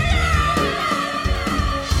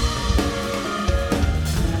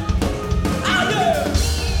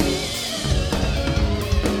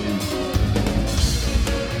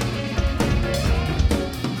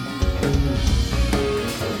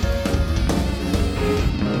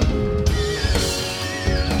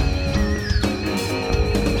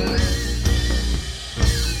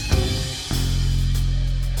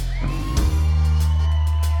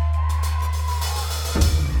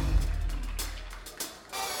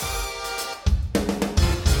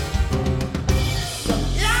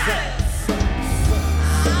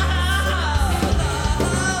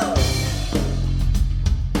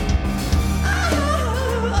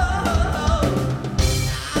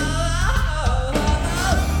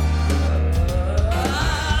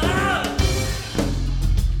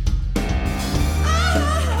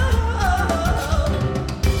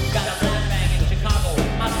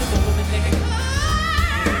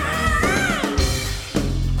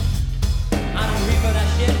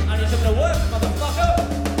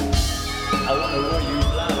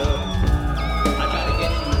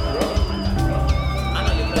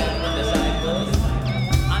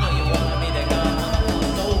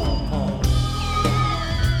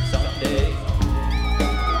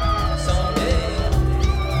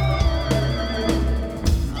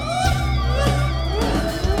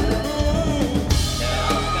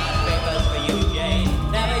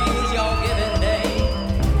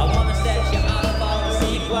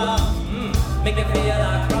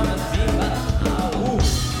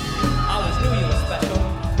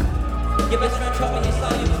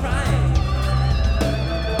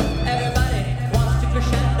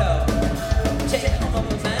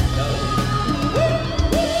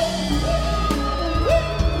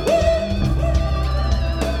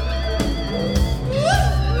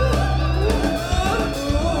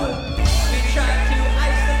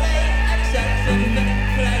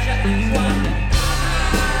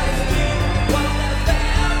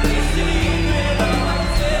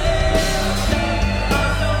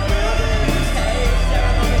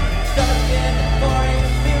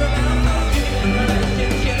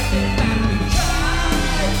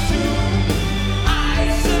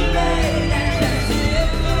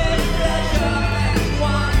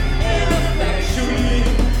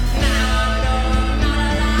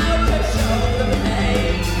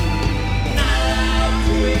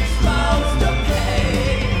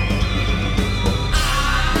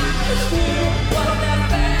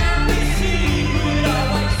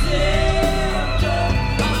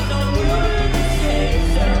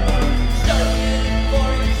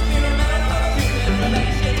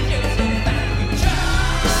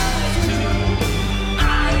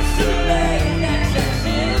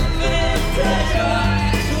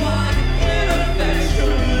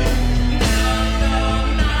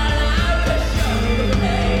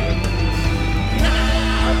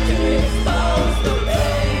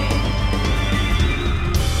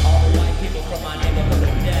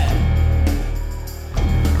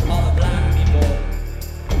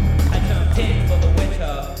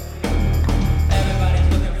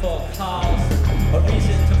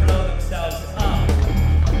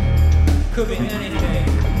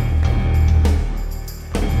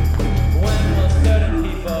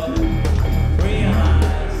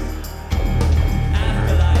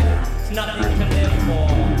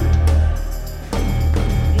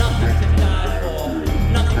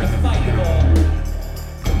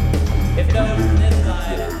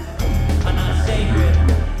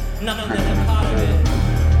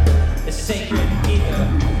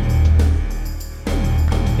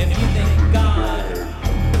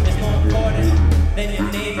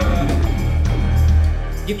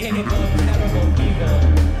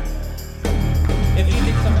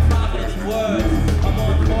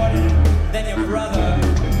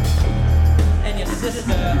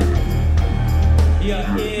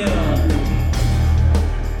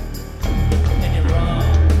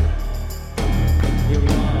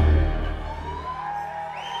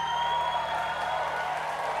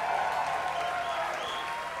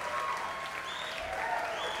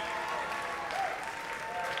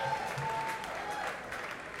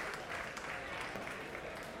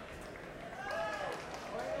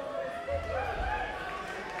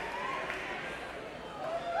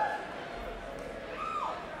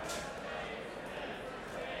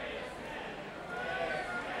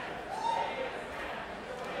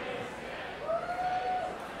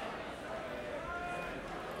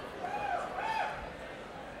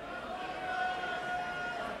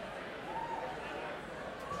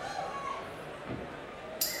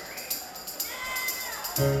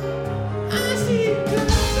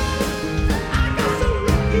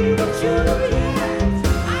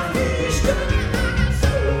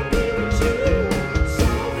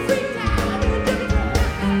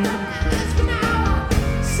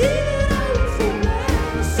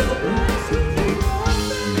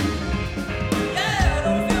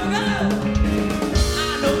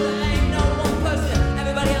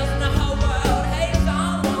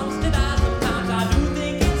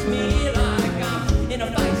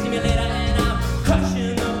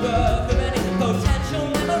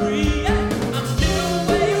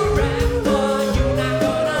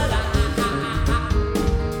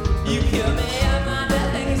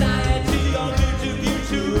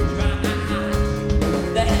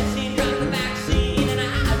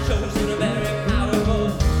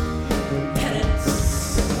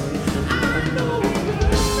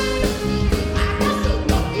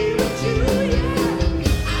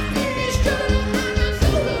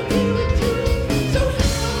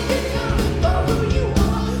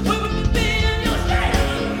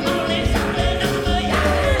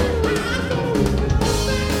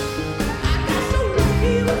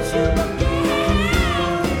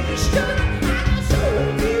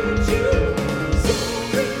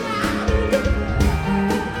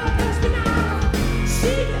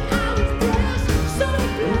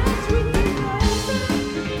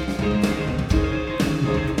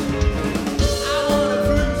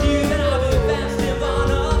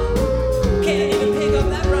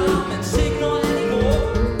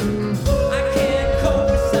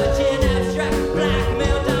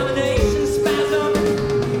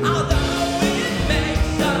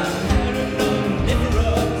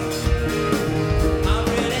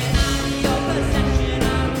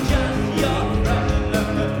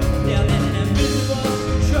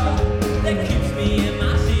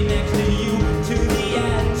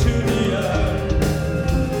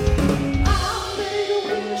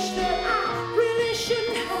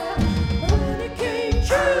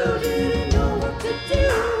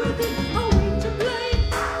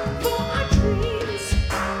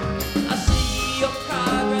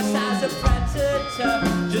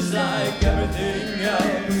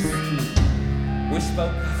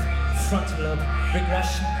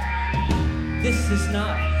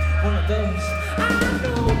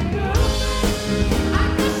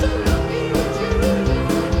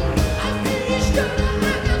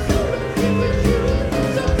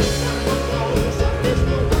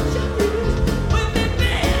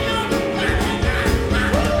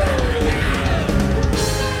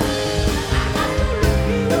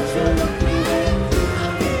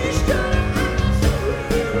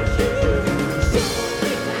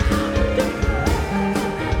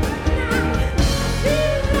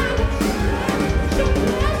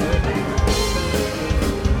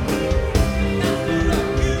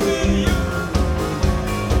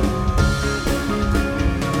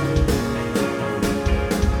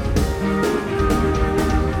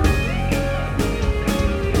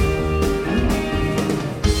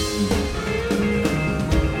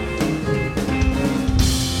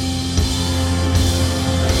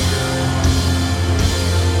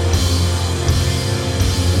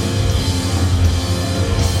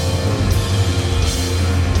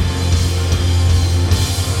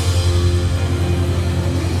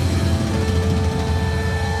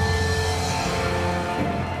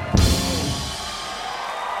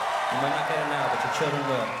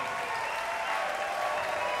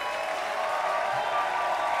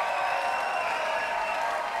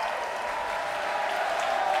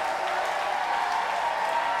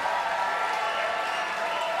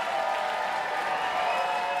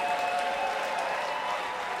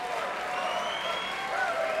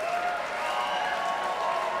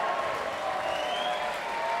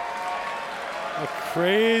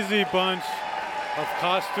 Crazy bunch of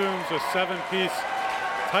costumes, a seven-piece,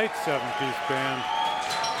 tight seven-piece band.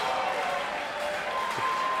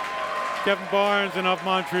 Kevin Barnes and Of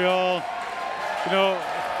Montreal, you know,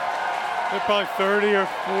 there are probably 30 or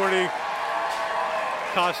 40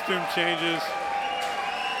 costume changes.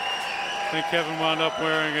 I think Kevin wound up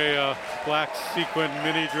wearing a black sequin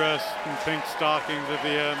mini dress and pink stockings at the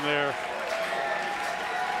end there.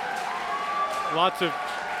 Lots of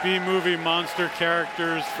B-movie monster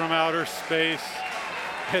characters from outer space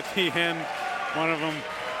at the end. One of them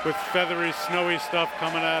with feathery, snowy stuff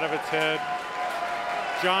coming out of its head.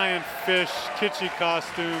 Giant fish, kitschy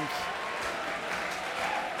costumes,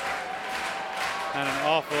 and an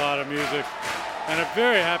awful lot of music, and a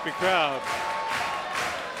very happy crowd.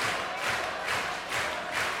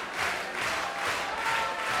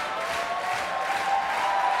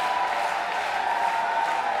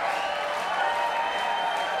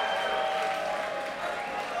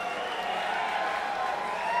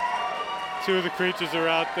 Two of the creatures are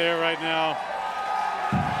out there right now.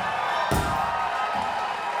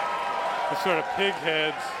 The sort of pig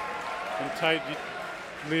heads and tight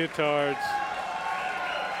leotards.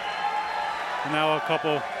 And now a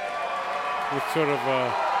couple with sort of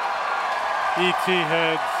ET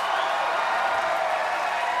heads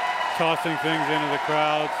tossing things into the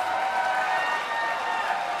crowds.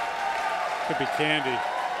 Could be candy.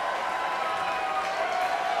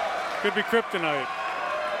 Could be kryptonite.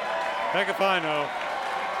 Heck if I know.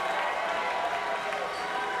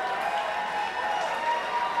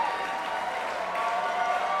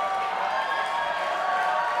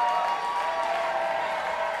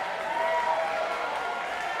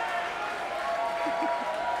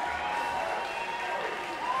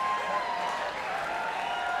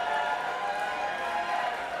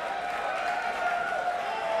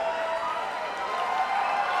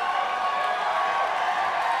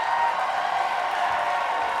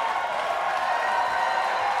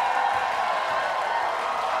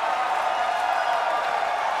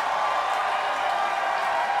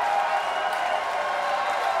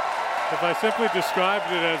 If I simply described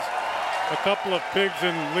it as a couple of pigs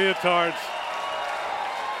in leotards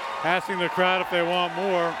asking the crowd if they want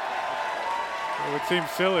more, it would seem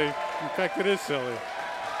silly. In fact, it is silly,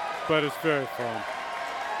 but it's very fun.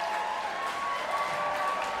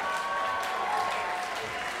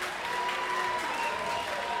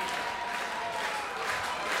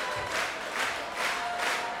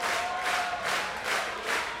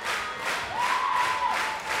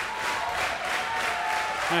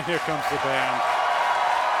 And here comes the band.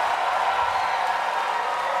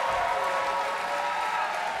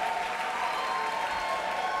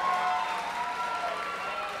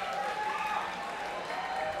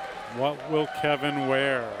 What will Kevin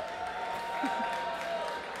wear?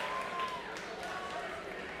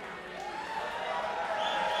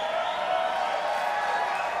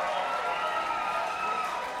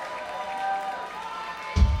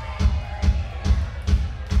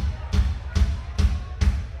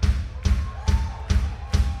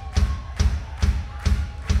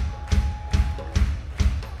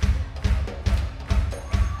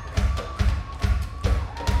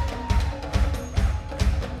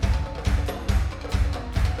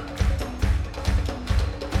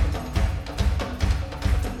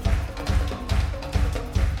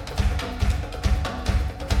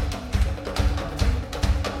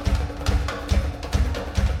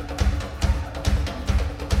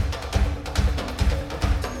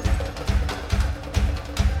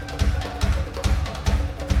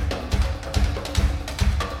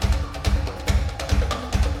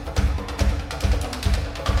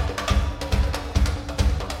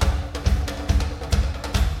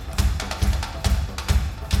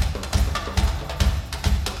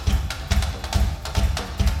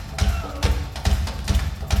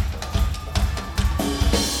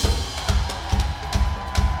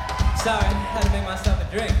 Sorry, had to make myself a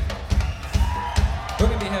drink. We're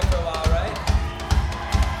gonna be here for a while, right?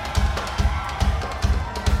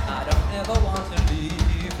 I don't ever want to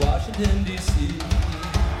leave Washington, D.C.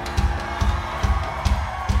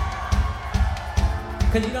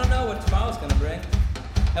 Cause you don't know what tomorrow's gonna bring.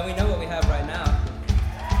 And we know what we have right now.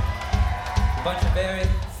 A bunch of very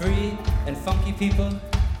free and funky people.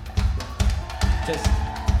 Just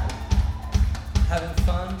having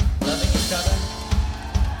fun, loving each other.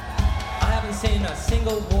 I haven't seen a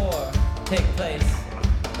single war take place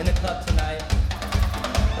in the club tonight,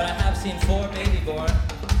 but I have seen 4 baby born.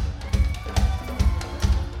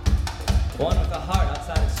 One with a heart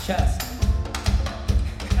outside its chest.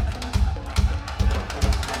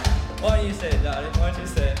 What do you say, Dottie? What do you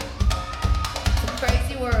say? It's a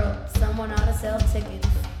crazy world. Someone ought to sell tickets.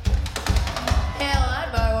 Hell,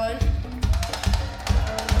 I'd buy one.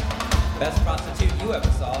 Best prostitute you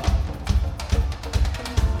ever saw.